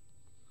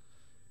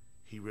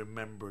 he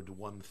remembered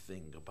one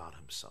thing about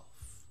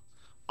himself.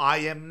 I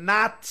am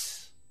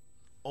not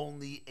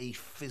only a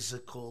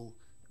physical,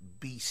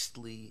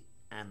 beastly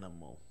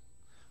animal.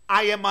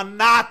 I am a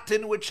knot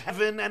in which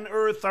heaven and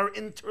earth are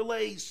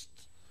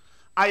interlaced.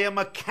 I am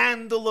a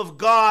candle of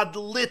God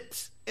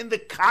lit in the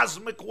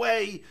cosmic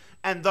way.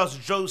 And thus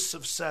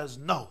Joseph says,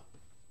 no.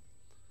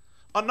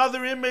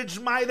 Another image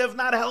might have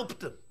not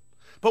helped him.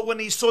 But when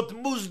he saw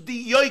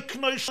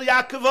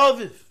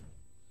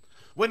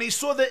when he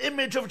saw the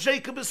image of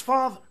Jacob his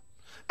father,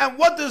 and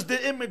what does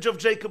the image of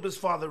Jacob his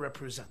father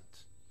represent?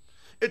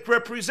 It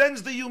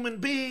represents the human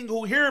being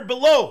who here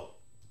below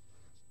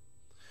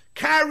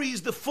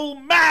carries the full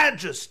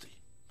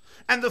majesty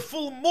and the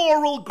full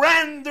moral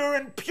grandeur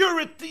and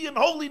purity and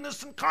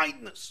holiness and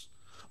kindness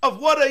of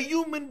what a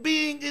human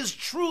being is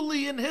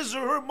truly in his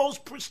or her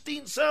most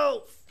pristine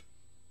self.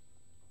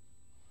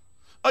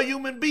 A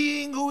human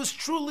being who is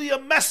truly a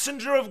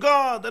messenger of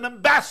God, an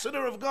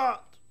ambassador of God,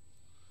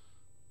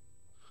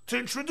 to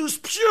introduce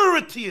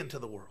purity into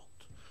the world,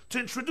 to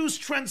introduce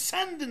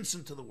transcendence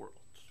into the world.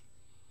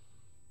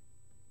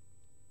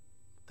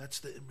 That's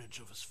the image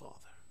of his father.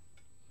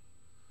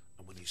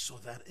 And when he saw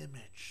that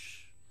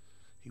image,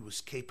 he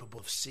was capable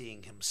of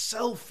seeing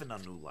himself in a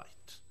new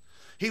light.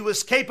 He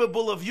was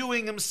capable of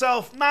viewing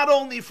himself not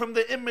only from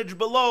the image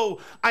below,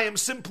 I am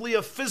simply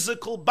a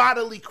physical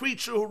bodily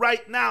creature who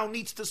right now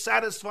needs to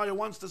satisfy or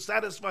wants to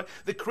satisfy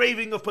the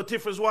craving of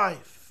Potiphar's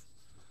wife.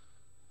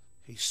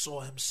 He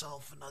saw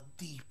himself in a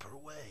deeper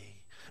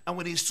way. And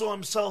when he saw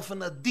himself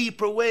in a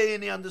deeper way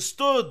and he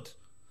understood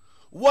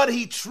what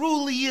he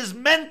truly is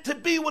meant to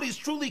be, what he's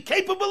truly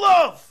capable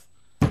of,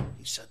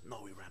 he said,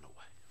 no, he ran away.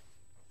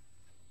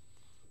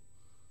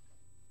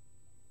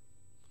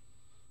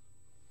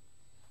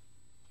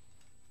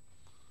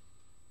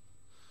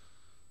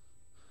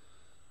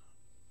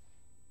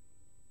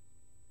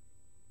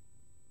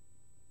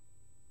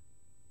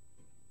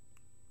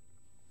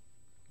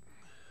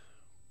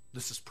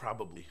 This is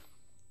probably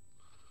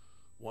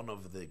one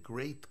of the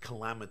great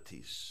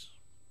calamities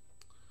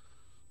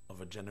of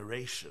a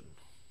generation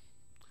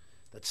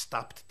that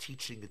stopped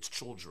teaching its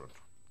children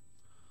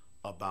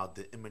about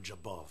the image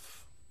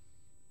above,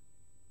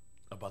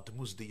 about the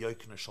Musdi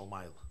Yoikna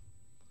Shalmaila.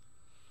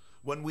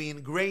 When we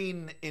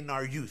ingrain in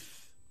our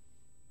youth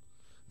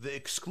the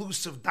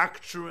exclusive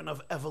doctrine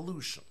of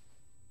evolution,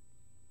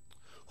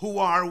 who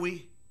are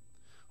we?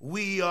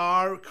 We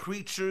are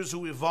creatures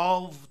who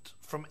evolved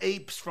from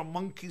apes, from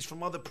monkeys,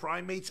 from other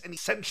primates, and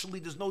essentially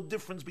there's no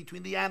difference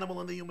between the animal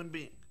and the human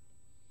being.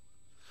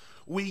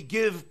 We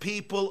give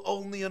people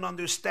only an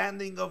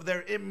understanding of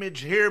their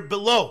image here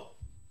below,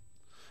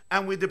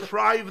 and we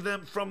deprive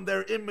them from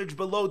their image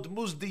below.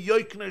 D'muzdi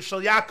yoikner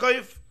shel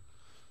Yaakov.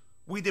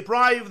 We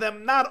deprive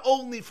them not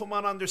only from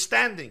an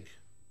understanding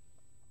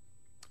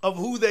of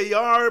who they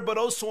are, but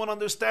also an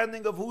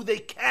understanding of who they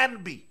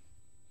can be,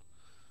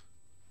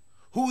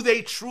 who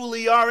they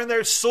truly are in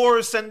their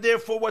source, and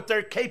therefore what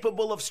they're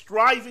capable of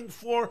striving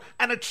for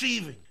and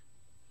achieving.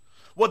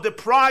 What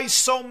deprives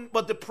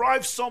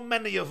so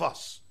many of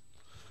us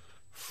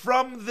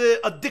from the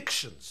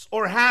addictions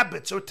or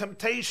habits or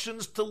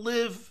temptations to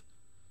live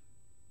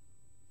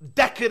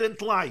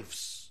decadent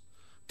lives,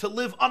 to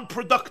live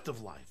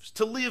unproductive lives,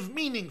 to live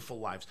meaningful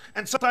lives,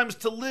 and sometimes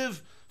to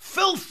live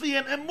filthy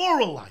and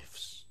immoral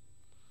lives,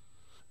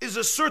 is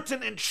a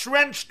certain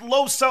entrenched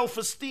low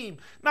self-esteem,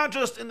 not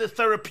just in the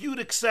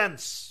therapeutic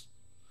sense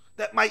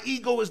that my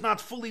ego is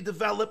not fully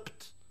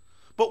developed,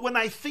 but when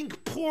I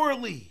think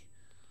poorly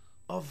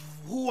of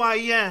who I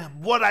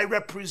am, what I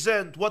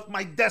represent, what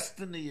my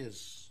destiny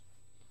is.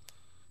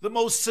 The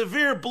most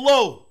severe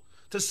blow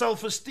to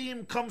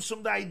self-esteem comes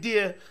from the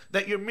idea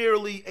that you're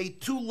merely a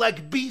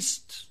two-legged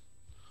beast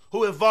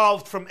who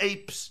evolved from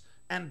apes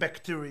and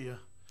bacteria.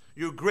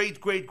 Your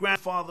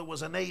great-great-grandfather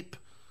was an ape.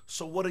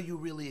 So what do you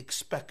really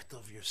expect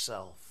of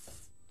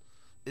yourself?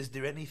 Is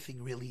there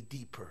anything really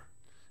deeper?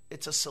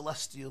 It's a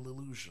celestial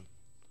illusion.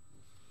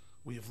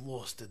 We have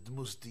lost it,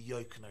 Musdi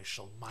Yoikner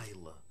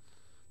Shalmaila,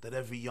 that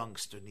every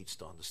youngster needs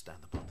to understand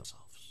about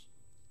themselves.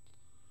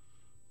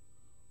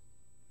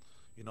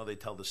 You know, they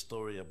tell the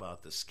story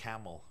about this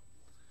camel,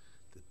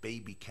 the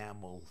baby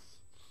camel,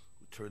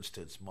 who turns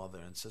to its mother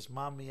and says,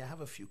 "Mommy, I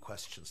have a few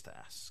questions to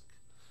ask."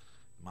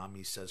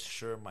 Mommy says,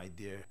 "Sure, my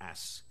dear,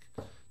 ask."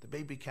 The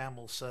baby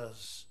camel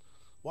says,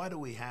 "Why do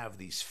we have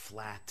these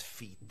flat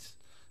feet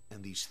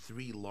and these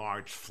 3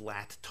 large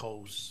flat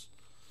toes?"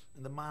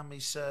 And the mommy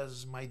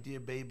says, "My dear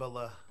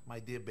Babala, my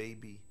dear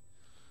baby,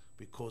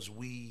 because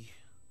we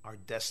are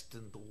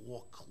destined to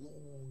walk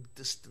long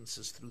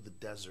distances through the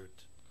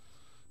desert.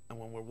 And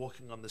when we're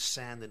walking on the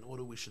sand, in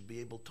order we should be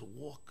able to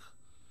walk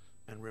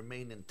and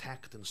remain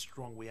intact and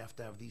strong, we have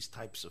to have these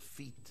types of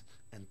feet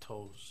and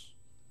toes.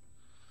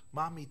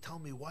 Mommy, tell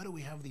me, why do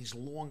we have these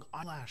long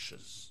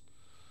eyelashes?"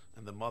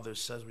 And the mother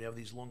says, "We have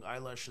these long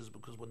eyelashes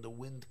because when the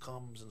wind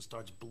comes and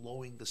starts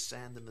blowing the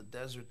sand in the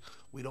desert,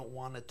 we don't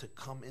want it to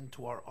come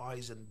into our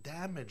eyes and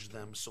damage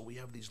them, so we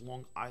have these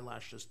long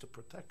eyelashes to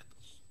protect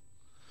us."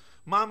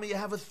 "Mommy, I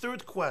have a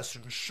third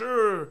question."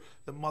 "Sure,"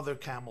 the mother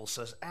camel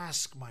says,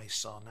 "Ask, my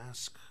son,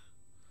 ask."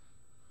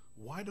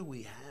 "Why do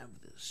we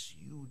have this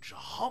huge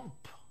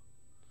hump?"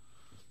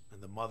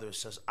 And the mother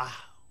says,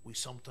 "We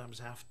sometimes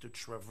have to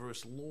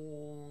traverse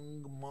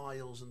long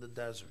miles in the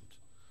desert.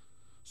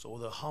 So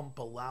the hump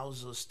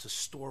allows us to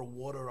store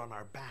water on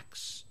our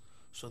backs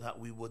so that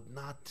we would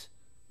not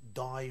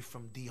die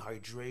from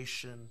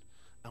dehydration,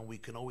 and we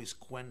can always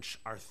quench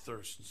our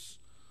thirsts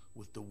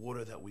with the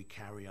water that we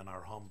carry on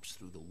our humps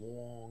through the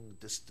long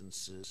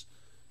distances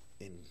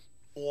in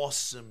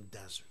awesome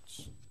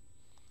deserts."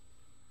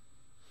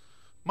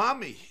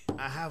 "Mommy,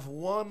 I have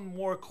one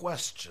more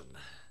question.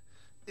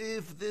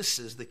 If this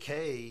is the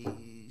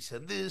case,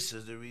 and this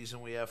is the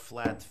reason we have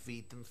flat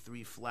feet and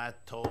 3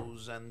 flat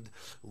toes and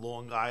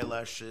long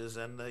eyelashes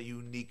and a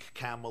unique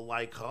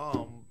camel-like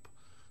hump,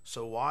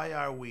 so why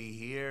are we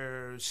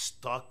here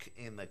stuck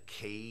in a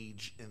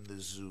cage in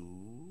the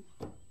zoo?"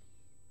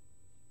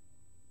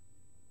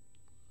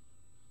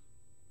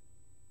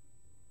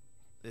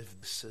 If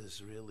this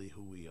is really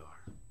who we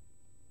are,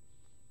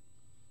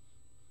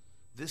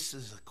 this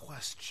is a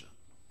question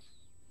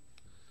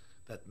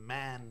that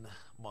man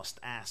must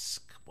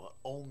ask, but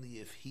only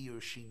if he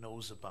or she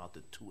knows about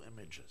the 2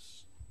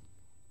 images.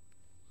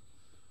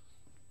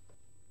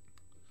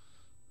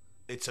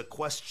 It's a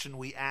question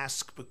we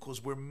ask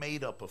because we're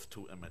made up of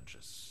 2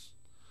 images.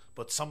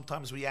 But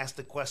sometimes we ask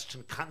the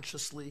question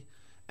consciously,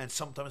 and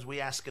sometimes we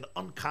ask it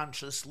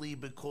unconsciously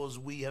because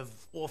we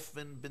have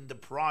often been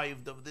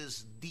deprived of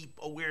this deep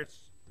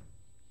awareness.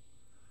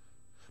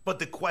 But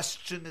the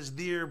question is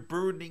there,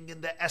 burning in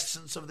the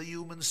essence of the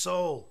human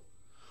soul.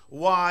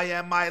 Why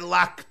am I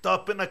locked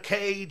up in a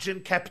cage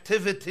in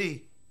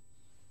captivity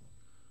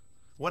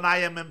when I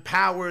am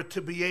empowered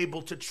to be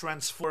able to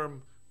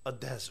transform a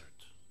desert?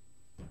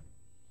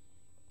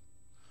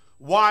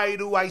 Why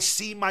do I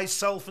see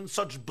myself in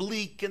such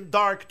bleak and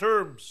dark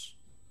terms?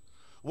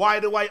 Why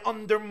do I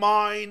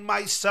undermine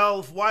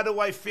myself? Why do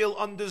I feel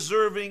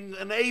undeserving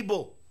and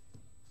able?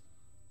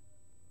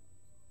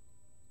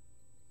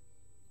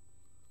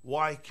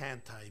 Why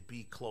can't I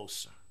be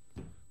closer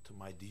to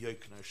my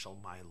Diokner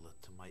Shalmaila,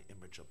 to my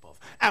image above?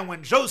 And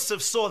when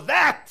Joseph saw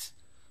that,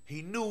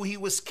 he knew he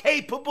was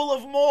capable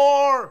of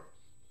more.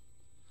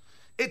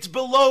 It's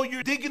below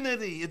your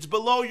dignity. It's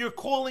below your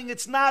calling.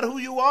 It's not who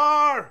you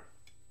are.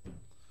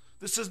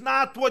 This is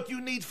not what you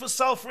need for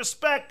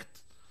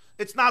self-respect.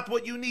 It's not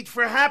what you need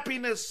for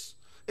happiness.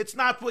 It's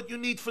not what you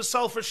need for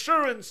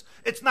self-assurance.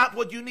 It's not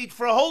what you need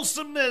for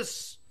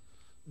wholesomeness.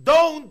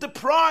 Don't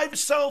deprive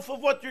yourself of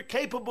what you're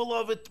capable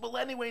of. It will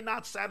anyway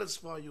not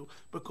satisfy you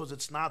because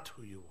it's not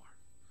who you are.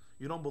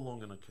 You don't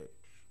belong in a cage.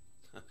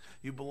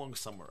 You belong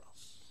somewhere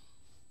else.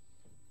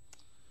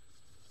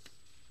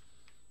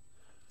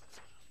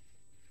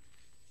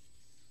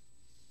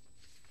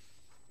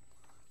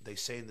 They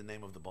say in the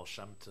name of the Baal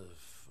Shem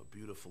Tov, a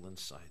beautiful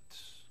insight.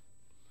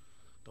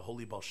 The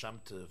holy Baal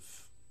Shem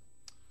Tov,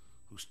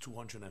 whose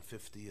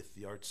 250th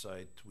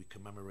yahrzeit we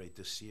commemorate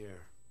this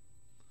year,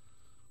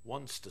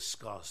 once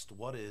discussed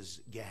what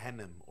is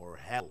Gehenna or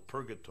hell,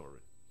 purgatory.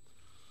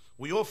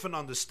 We often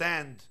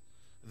understand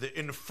the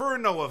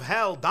Inferno of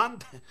hell,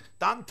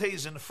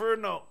 Dante's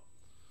Inferno,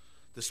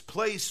 this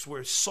place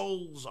where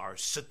souls are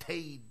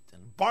sautéed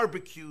and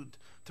barbecued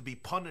to be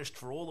punished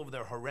for all of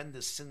their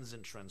horrendous sins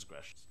and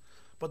transgressions.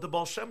 But the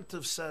Baal Shem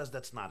Tov says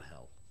that's not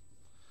hell.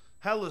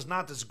 Hell is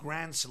not this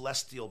grand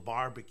celestial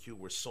barbecue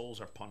where souls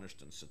are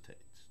punished and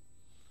sautéed.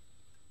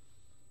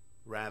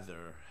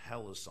 Rather,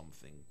 hell is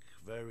something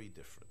very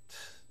different.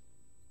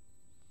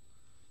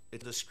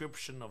 It's a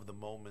description of the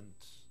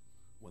moment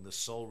when the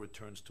soul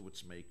returns to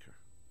its maker.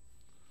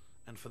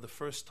 And for the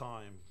first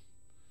time,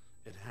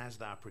 it has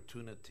the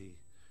opportunity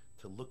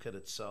to look at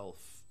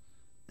itself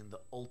in the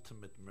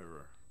ultimate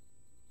mirror.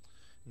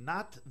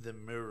 Not the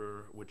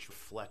mirror which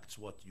reflects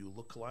what you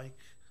look like,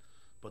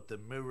 but the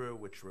mirror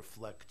which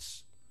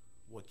reflects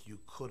what you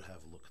could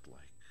have looked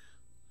like,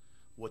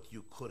 what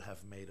you could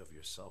have made of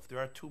yourself. There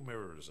are 2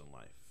 mirrors in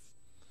life.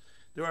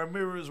 There are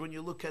mirrors, when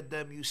you look at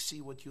them, you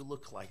see what you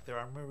look like. There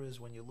are mirrors,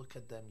 when you look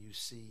at them, you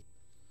see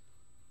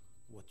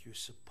what you're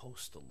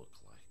supposed to look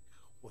like,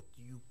 what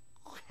you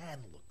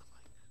can look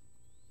like.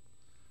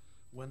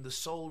 When the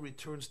soul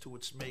returns to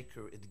its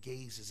maker, it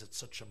gazes at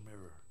such a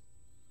mirror.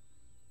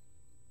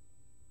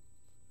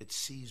 It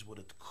sees what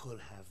it could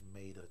have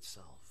made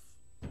itself.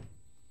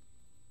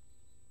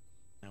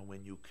 And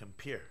when you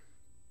compare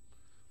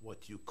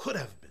what you could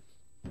have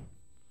been,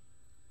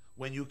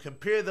 when you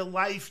compare the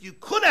life you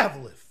could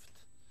have lived,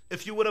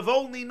 if you would have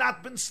only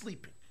not been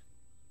sleeping,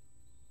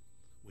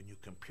 when you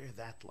compare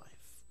that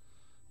life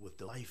with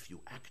the life you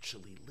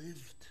actually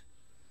lived,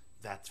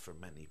 that for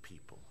many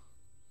people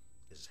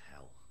is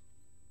hell.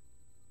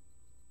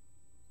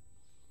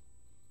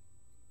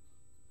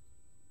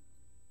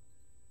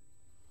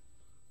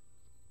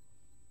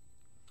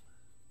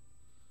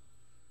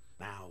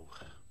 Now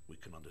we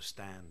can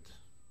understand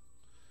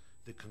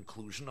the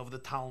conclusion of the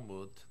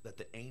Talmud that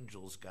the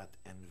angels got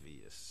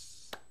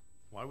envious.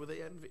 Why were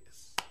they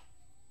envious?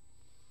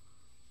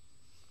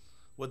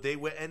 What they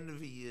were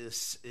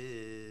envious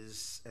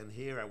is, and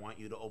here I want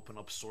you to open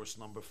up source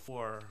number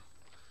 4,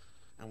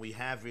 and we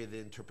have here the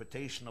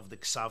interpretation of the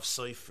Ksav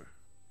Sofer.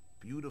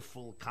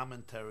 Beautiful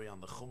commentary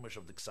on the Chumash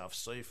of the Ksav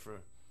Sofer.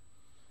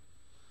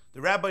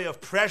 The Rabbi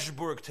of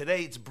Preshburg,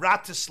 today it's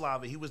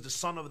Bratislava, he was the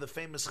son of the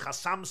famous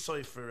Chassam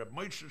Sofer,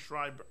 Moshe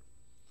Schreiber.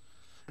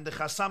 And the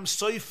Chassam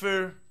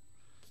Sofer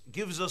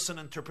gives us an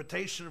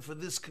interpretation for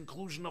this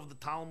conclusion of the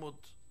Talmud,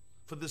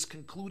 for this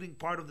concluding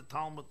part of the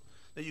Talmud,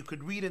 that you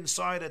could read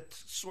inside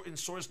in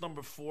source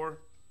number 4,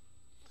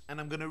 and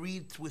I'm going to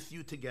read with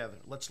you together.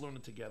 Let's learn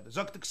it together.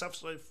 Zok Ksav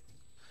Sofer.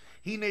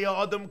 Hine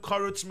Adam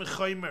karutz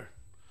mechaymer.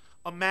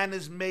 A man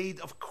is made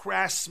of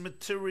crass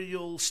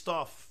material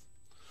stuff.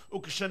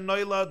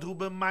 Ukshenoilad hu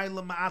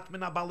b'mayla ma'at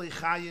min abali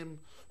chayim.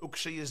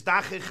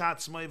 Uksheyizdache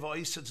chatzmai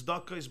v'oisetz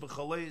dakos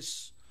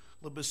b'chaleis.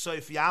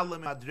 L'besoif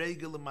yalem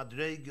madrege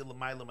l'madrege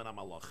l'mayla min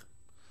amalach.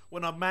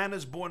 When a man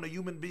is born, a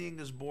human being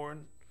is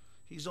born,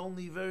 he's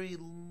only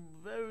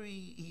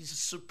he's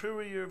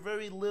superior,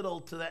 very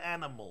little to the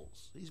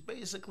animals. He's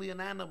basically an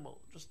animal,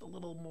 just a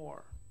little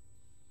more.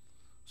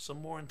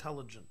 Some more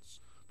intelligence.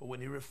 But when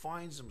he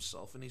refines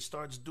himself and he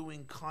starts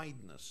doing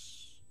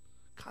kindness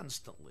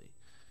constantly,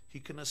 he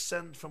can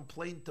ascend from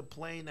plane to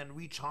plane and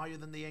reach higher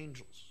than the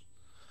angels.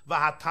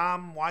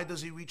 Vahatam, why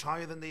does he reach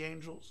higher than the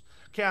angels?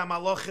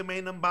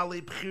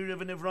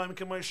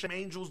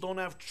 Angels don't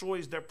have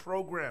choice, they're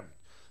programmed.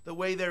 The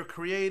way they're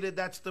created,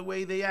 that's the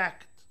way they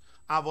act.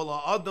 A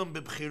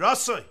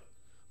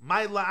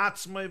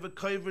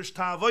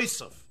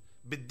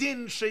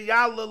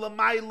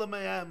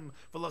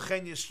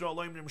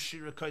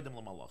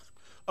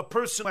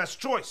person who has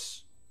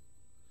choice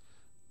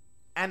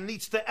and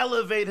needs to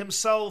elevate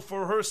himself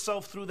or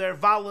herself through their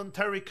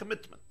voluntary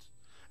commitment,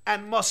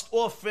 and must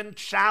often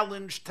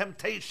challenge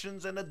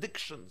temptations and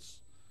addictions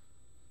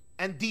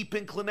and deep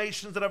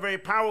inclinations that are very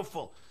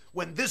powerful.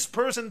 When this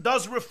person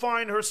does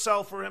refine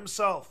herself or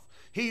himself,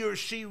 he or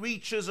she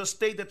reaches a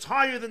state that's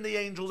higher than the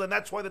angels, and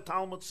that's why the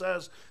Talmud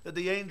says that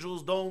the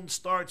angels don't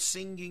start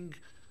singing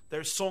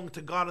their song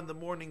to God in the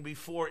morning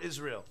before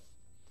Israel.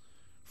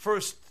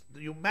 First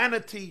the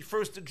humanity,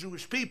 first the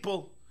Jewish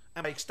people,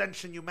 and by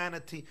extension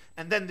humanity,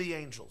 and then the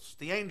angels.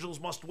 The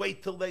angels must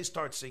wait till they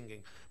start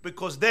singing,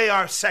 because they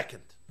are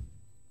second.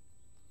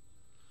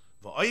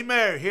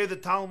 V'oimer, here the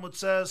Talmud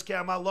says, Ke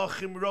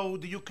amalachim ro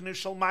d'yukne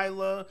shel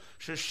maila,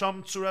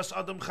 shesham tzuras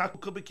adam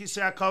chakuka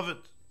b'kisei hakavod.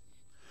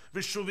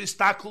 V'shuv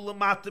istaklu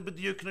l'mata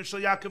b'dyukne shel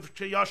Yaakov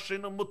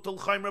k'yashin u'mutal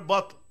chaymer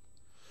batel.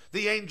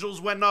 The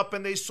angels went up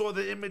and they saw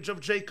the image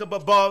of Jacob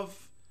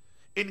above,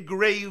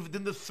 engraved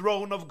in the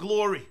throne of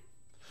glory.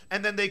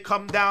 And then they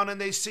come down and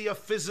they see a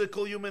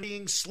physical human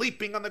being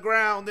sleeping on the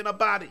ground in a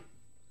body.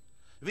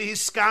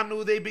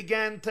 V'hiskanu, they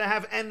began to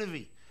have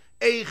envy.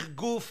 Eich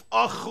guf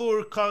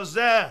achur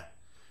kazeh.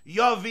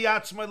 Yavi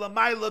atzmai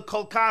l'mayla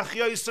kol kach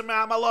yoyser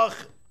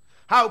me'amalachim.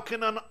 How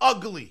can an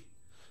ugly,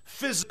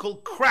 physical,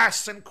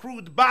 crass and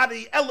crude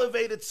body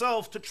elevate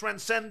itself to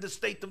transcend the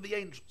state of the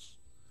angels?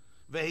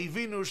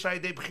 V'hevinu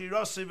shaydei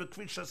b'chirasei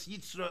v'kvishas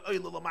yitzra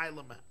oyle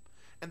l'mayla me'em.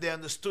 And they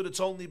understood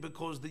it's only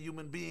because the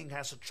human being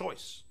has a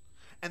choice.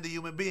 And the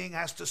human being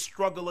has to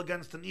struggle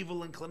against an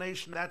evil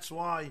inclination. That's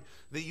why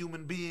the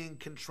human being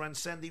can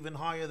transcend even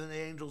higher than the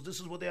angels. This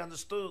is what they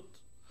understood.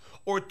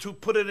 Or to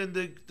put it in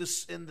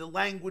the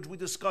language we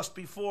discussed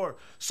before,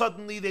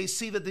 suddenly they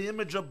see that the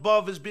image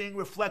above is being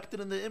reflected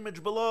in the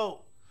image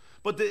below.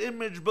 But the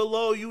image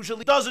below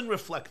usually doesn't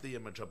reflect the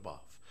image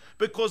above,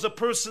 because a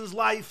person's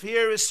life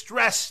here is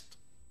stressed,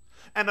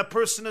 and a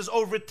person is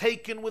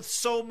overtaken with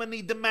so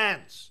many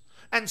demands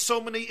and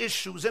so many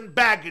issues and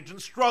baggage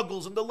and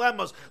struggles and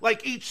dilemmas,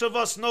 like each of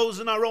us knows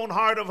in our own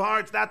heart of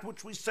hearts, that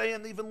which we say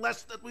and even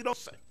less that we don't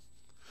say.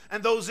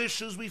 And those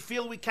issues we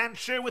feel we can't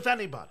share with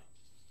anybody.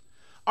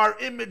 Our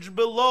image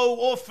below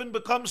often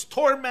becomes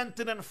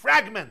tormented and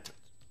fragmented.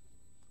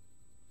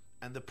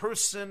 And the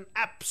person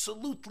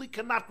absolutely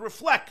cannot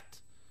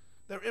reflect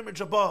their image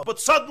above. But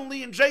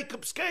suddenly in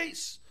Jacob's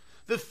case,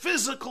 the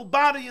physical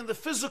body and the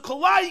physical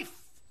life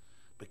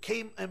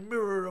became a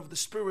mirror of the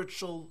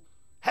spiritual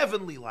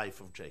heavenly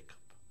life of Jacob.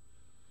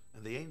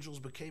 And the angels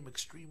became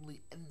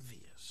extremely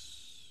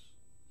envious.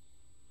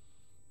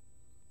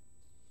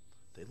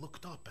 They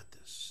looked up at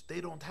this.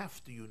 They don't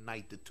have to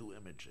unite the two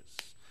images.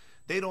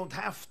 They don't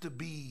have to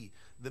be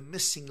the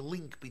missing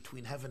link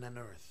between heaven and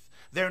earth.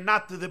 They're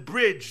not the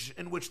bridge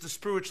in which the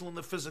spiritual and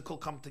the physical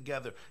come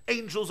together.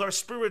 Angels are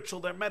spiritual,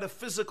 they're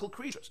metaphysical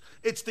creatures.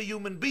 It's the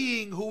human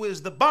being who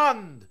is the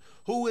bond,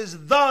 who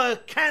is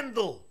the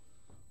candle,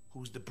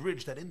 who's the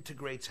bridge that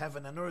integrates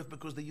heaven and earth,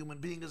 because the human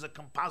being is a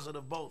composite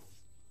of both.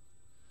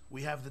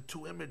 We have the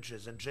two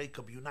images and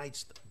Jacob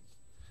unites them.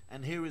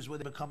 And here is where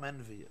they become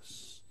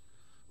envious.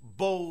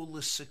 Bo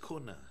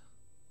l'sikuna.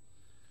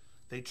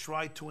 They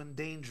try to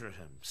endanger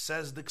him.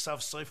 Says the Ksav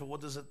Sofer, what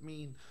does it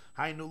mean?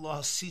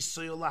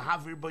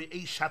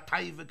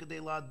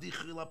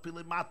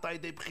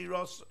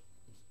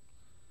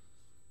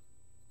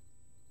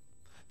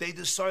 They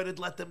decided,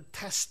 let them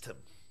test him.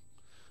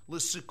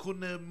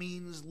 L'sikuna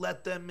means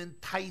let them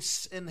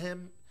entice in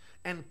him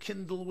and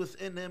kindle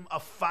within him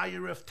a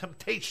fire of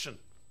temptation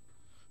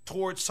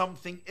towards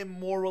something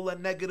immoral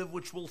and negative,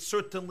 which will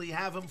certainly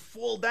have him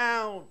fall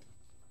down.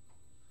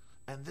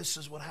 And this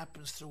is what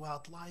happens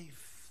throughout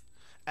life.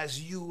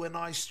 As you and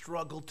I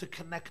struggle to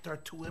connect our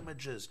two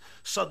images,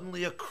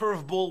 suddenly a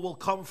curveball will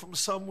come from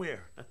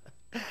somewhere,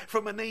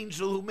 from an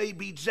angel who may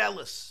be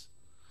jealous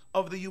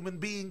of the human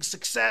being's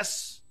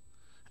success,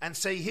 and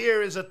say,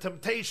 here is a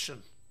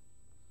temptation.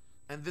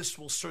 And this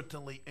will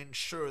certainly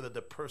ensure that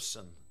the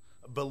person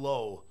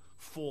below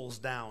falls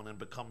down and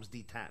becomes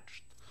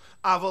detached.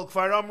 Aval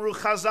kvar amru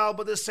chazal,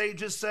 but the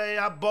sages say,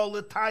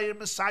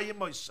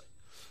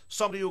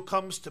 somebody who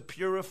comes to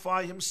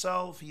purify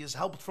himself, he is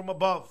helped from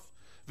above.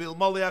 And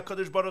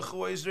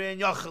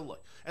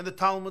the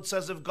Talmud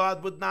says, if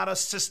God would not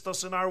assist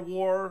us in our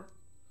war,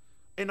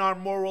 in our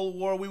moral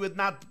war, we would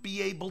not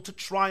be able to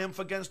triumph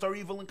against our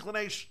evil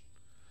inclination.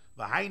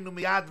 And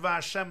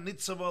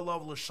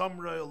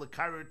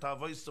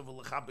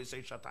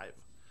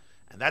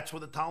that's where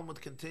the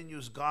Talmud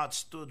continues. God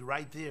stood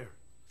right there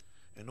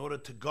in order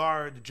to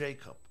guard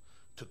Jacob,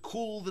 to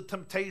cool the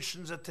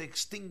temptations and to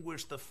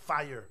extinguish the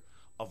fire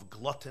of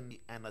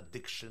gluttony and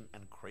addiction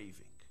and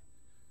craving.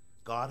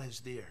 God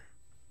is there.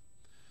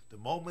 The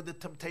moment the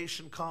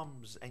temptation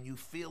comes and you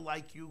feel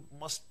like you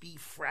must be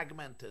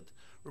fragmented,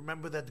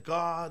 remember that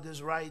God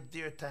is right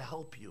there to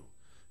help you.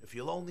 If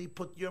you'll only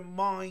put your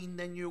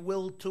mind and your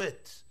will to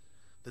it,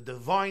 the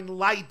divine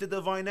light, the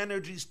divine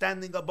energy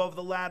standing above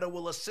the ladder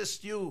will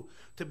assist you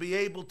to be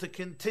able to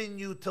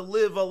continue to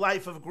live a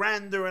life of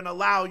grandeur and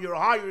allow your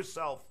higher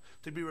self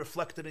to be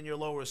reflected in your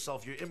lower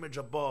self, your image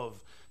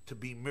above to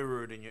be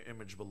mirrored in your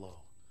image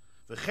below.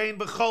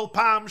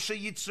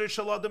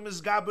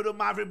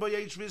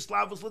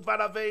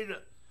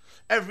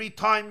 Every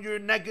time your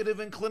negative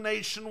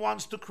inclination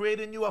wants to create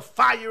in you a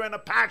fire and a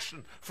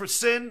passion for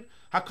sin,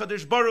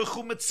 HaKadosh Baruch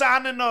Hu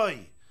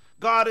mitzanenoi,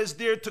 God is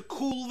there to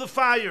cool the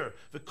fire,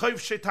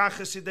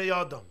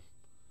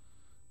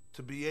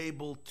 to be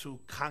able to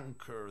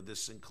conquer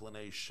this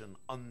inclination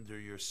under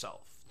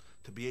yourself,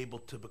 to be able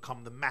to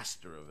become the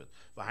master of it.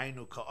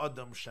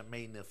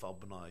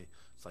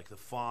 It's like the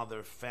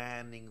father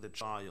fanning the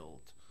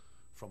child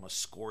from a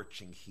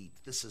scorching heat.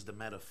 This is the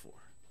metaphor.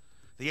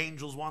 The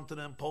angels wanted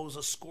to impose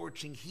a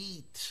scorching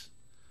heat,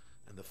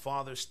 and the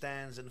father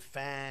stands and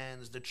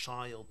fans the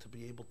child to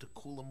be able to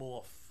cool him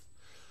off,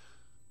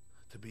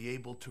 to be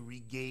able to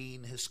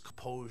regain his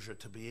composure,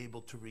 to be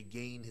able to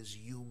regain his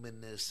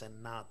humanness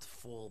and not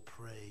fall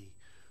prey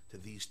to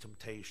these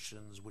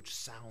temptations which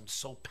sound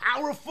so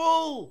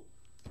powerful,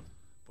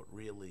 but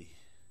really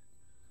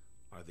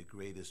are the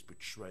greatest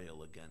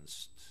betrayal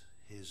against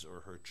his or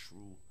her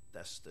true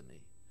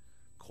destiny,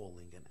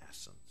 calling and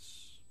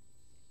essence.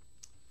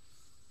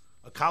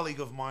 A colleague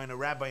of mine, a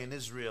rabbi in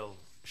Israel,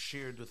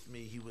 shared with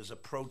me he was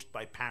approached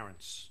by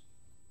parents,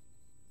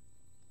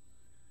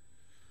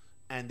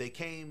 and they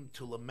came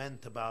to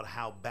lament about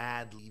how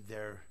badly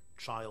their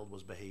child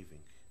was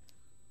behaving.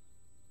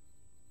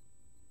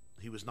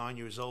 He was 9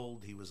 years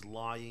old, he was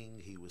lying,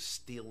 he was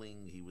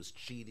stealing, he was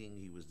cheating,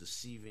 he was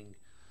deceiving,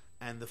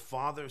 and the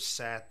father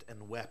sat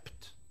and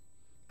wept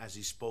as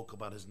he spoke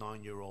about his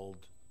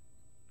 9-year-old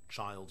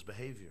child's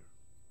behavior.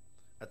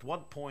 At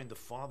one point, the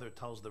father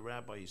tells the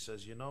rabbi, he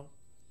says, you know,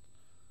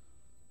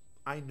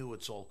 I knew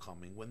it's all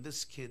coming. When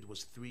this kid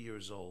was 3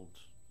 years old,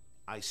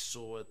 I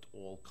saw it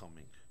all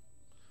coming.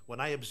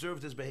 When I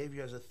observed his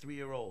behavior as a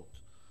 3-year-old,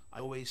 I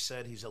always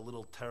said he's a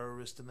little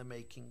terrorist in the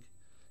making.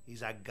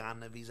 He's a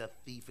ganav, he's a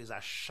thief, he's a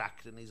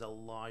shaktan, he's a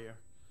liar.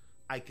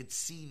 I could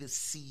see the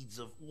seeds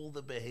of all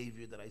the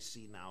behavior that I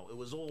see now. It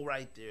was all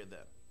right there then.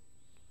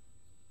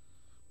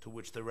 To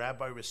which the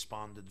rabbi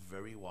responded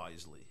very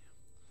wisely.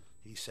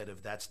 He said,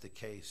 if that's the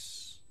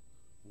case,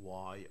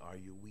 why are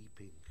you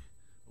weeping?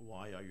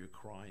 Why are you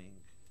crying?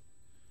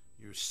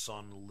 Your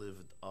son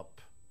lived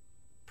up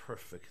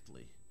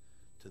perfectly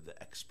to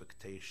the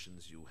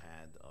expectations you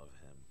had of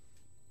him.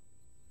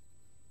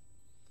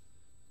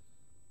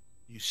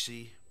 You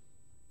see,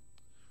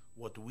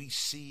 what we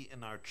see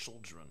in our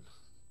children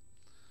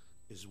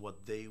is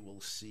what they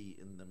will see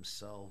in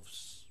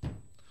themselves.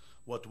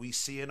 What we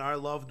see in our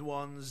loved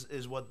ones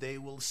is what they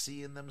will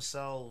see in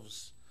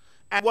themselves.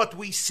 And what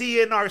we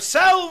see in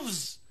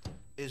ourselves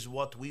is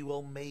what we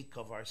will make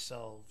of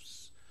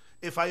ourselves.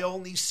 If I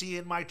only see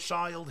in my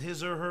child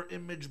his or her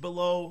image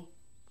below,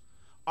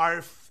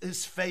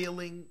 his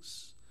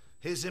failings,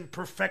 his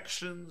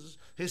imperfections,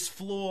 his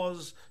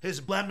flaws, his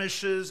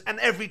blemishes, and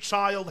every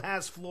child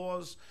has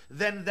flaws,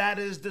 then that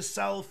is the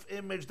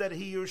self-image that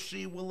he or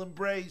she will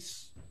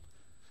embrace.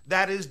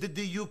 That is the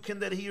diyukin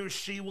that he or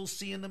she will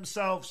see in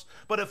themselves.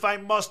 But if I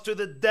muster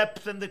the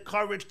depth and the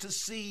courage to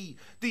see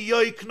the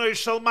yoiknoi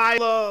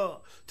shalmaila,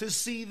 to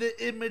see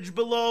the image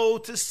below,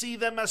 to see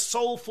them as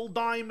soulful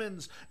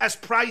diamonds, as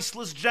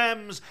priceless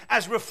gems,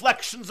 as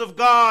reflections of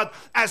God,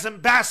 as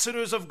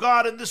ambassadors of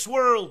God in this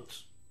world,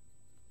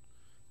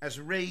 as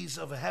rays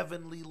of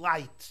heavenly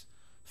light,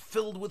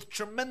 filled with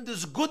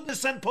tremendous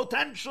goodness and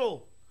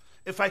potential,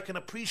 if I can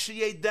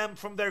appreciate them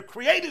from their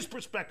Creator's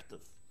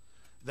perspective,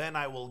 then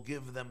I will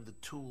give them the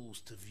tools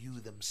to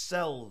view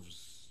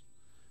themselves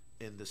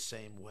in the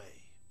same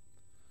way.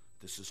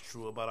 This is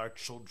true about our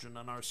children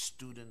and our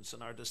students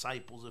and our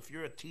disciples. If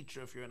you're a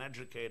teacher, if you're an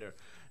educator,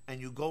 and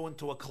you go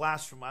into a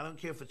classroom, I don't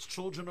care if it's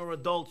children or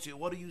adults,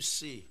 what do you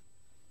see?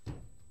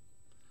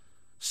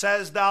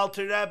 Says the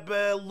Alter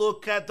Rebbe,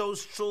 look at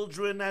those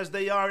children as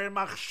they are in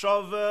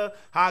Machshava,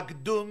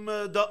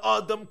 Hagdum, the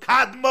Adam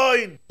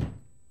Kadmoin.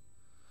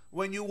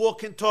 When you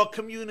walk into a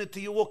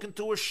community, you walk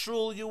into a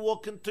shul, you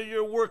walk into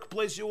your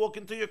workplace, you walk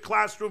into your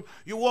classroom,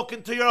 you walk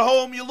into your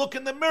home, you look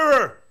in the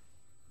mirror.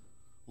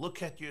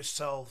 Look at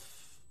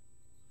yourself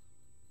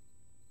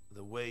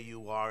the way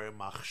you are in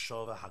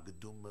Machshava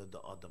Hagduma the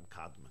Adam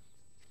Kadman.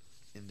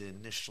 In the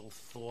initial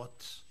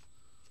thought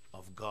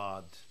of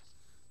God,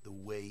 the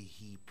way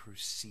He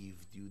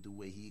perceived you, the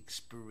way He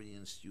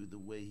experienced you, the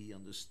way He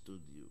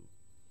understood you.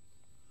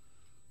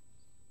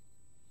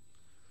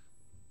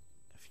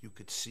 You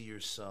could see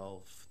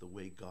yourself the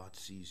way God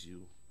sees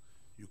you.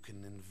 You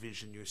can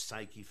envision your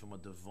psyche from a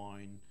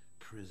divine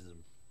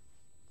prism.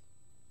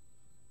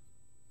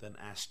 Then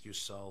ask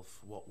yourself,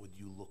 what would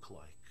you look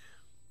like?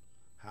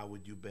 How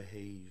would you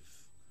behave?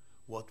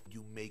 What would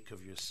you make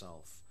of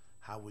yourself?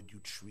 How would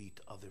you treat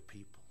other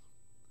people?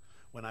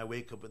 When I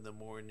wake up in the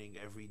morning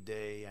every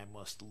day, I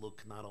must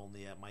look not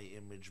only at my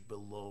image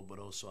below, but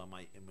also at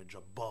my image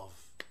above.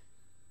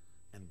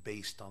 And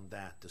based on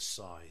that,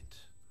 decide,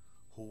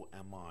 who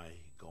am I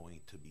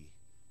going to be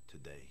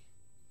today,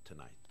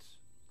 tonight?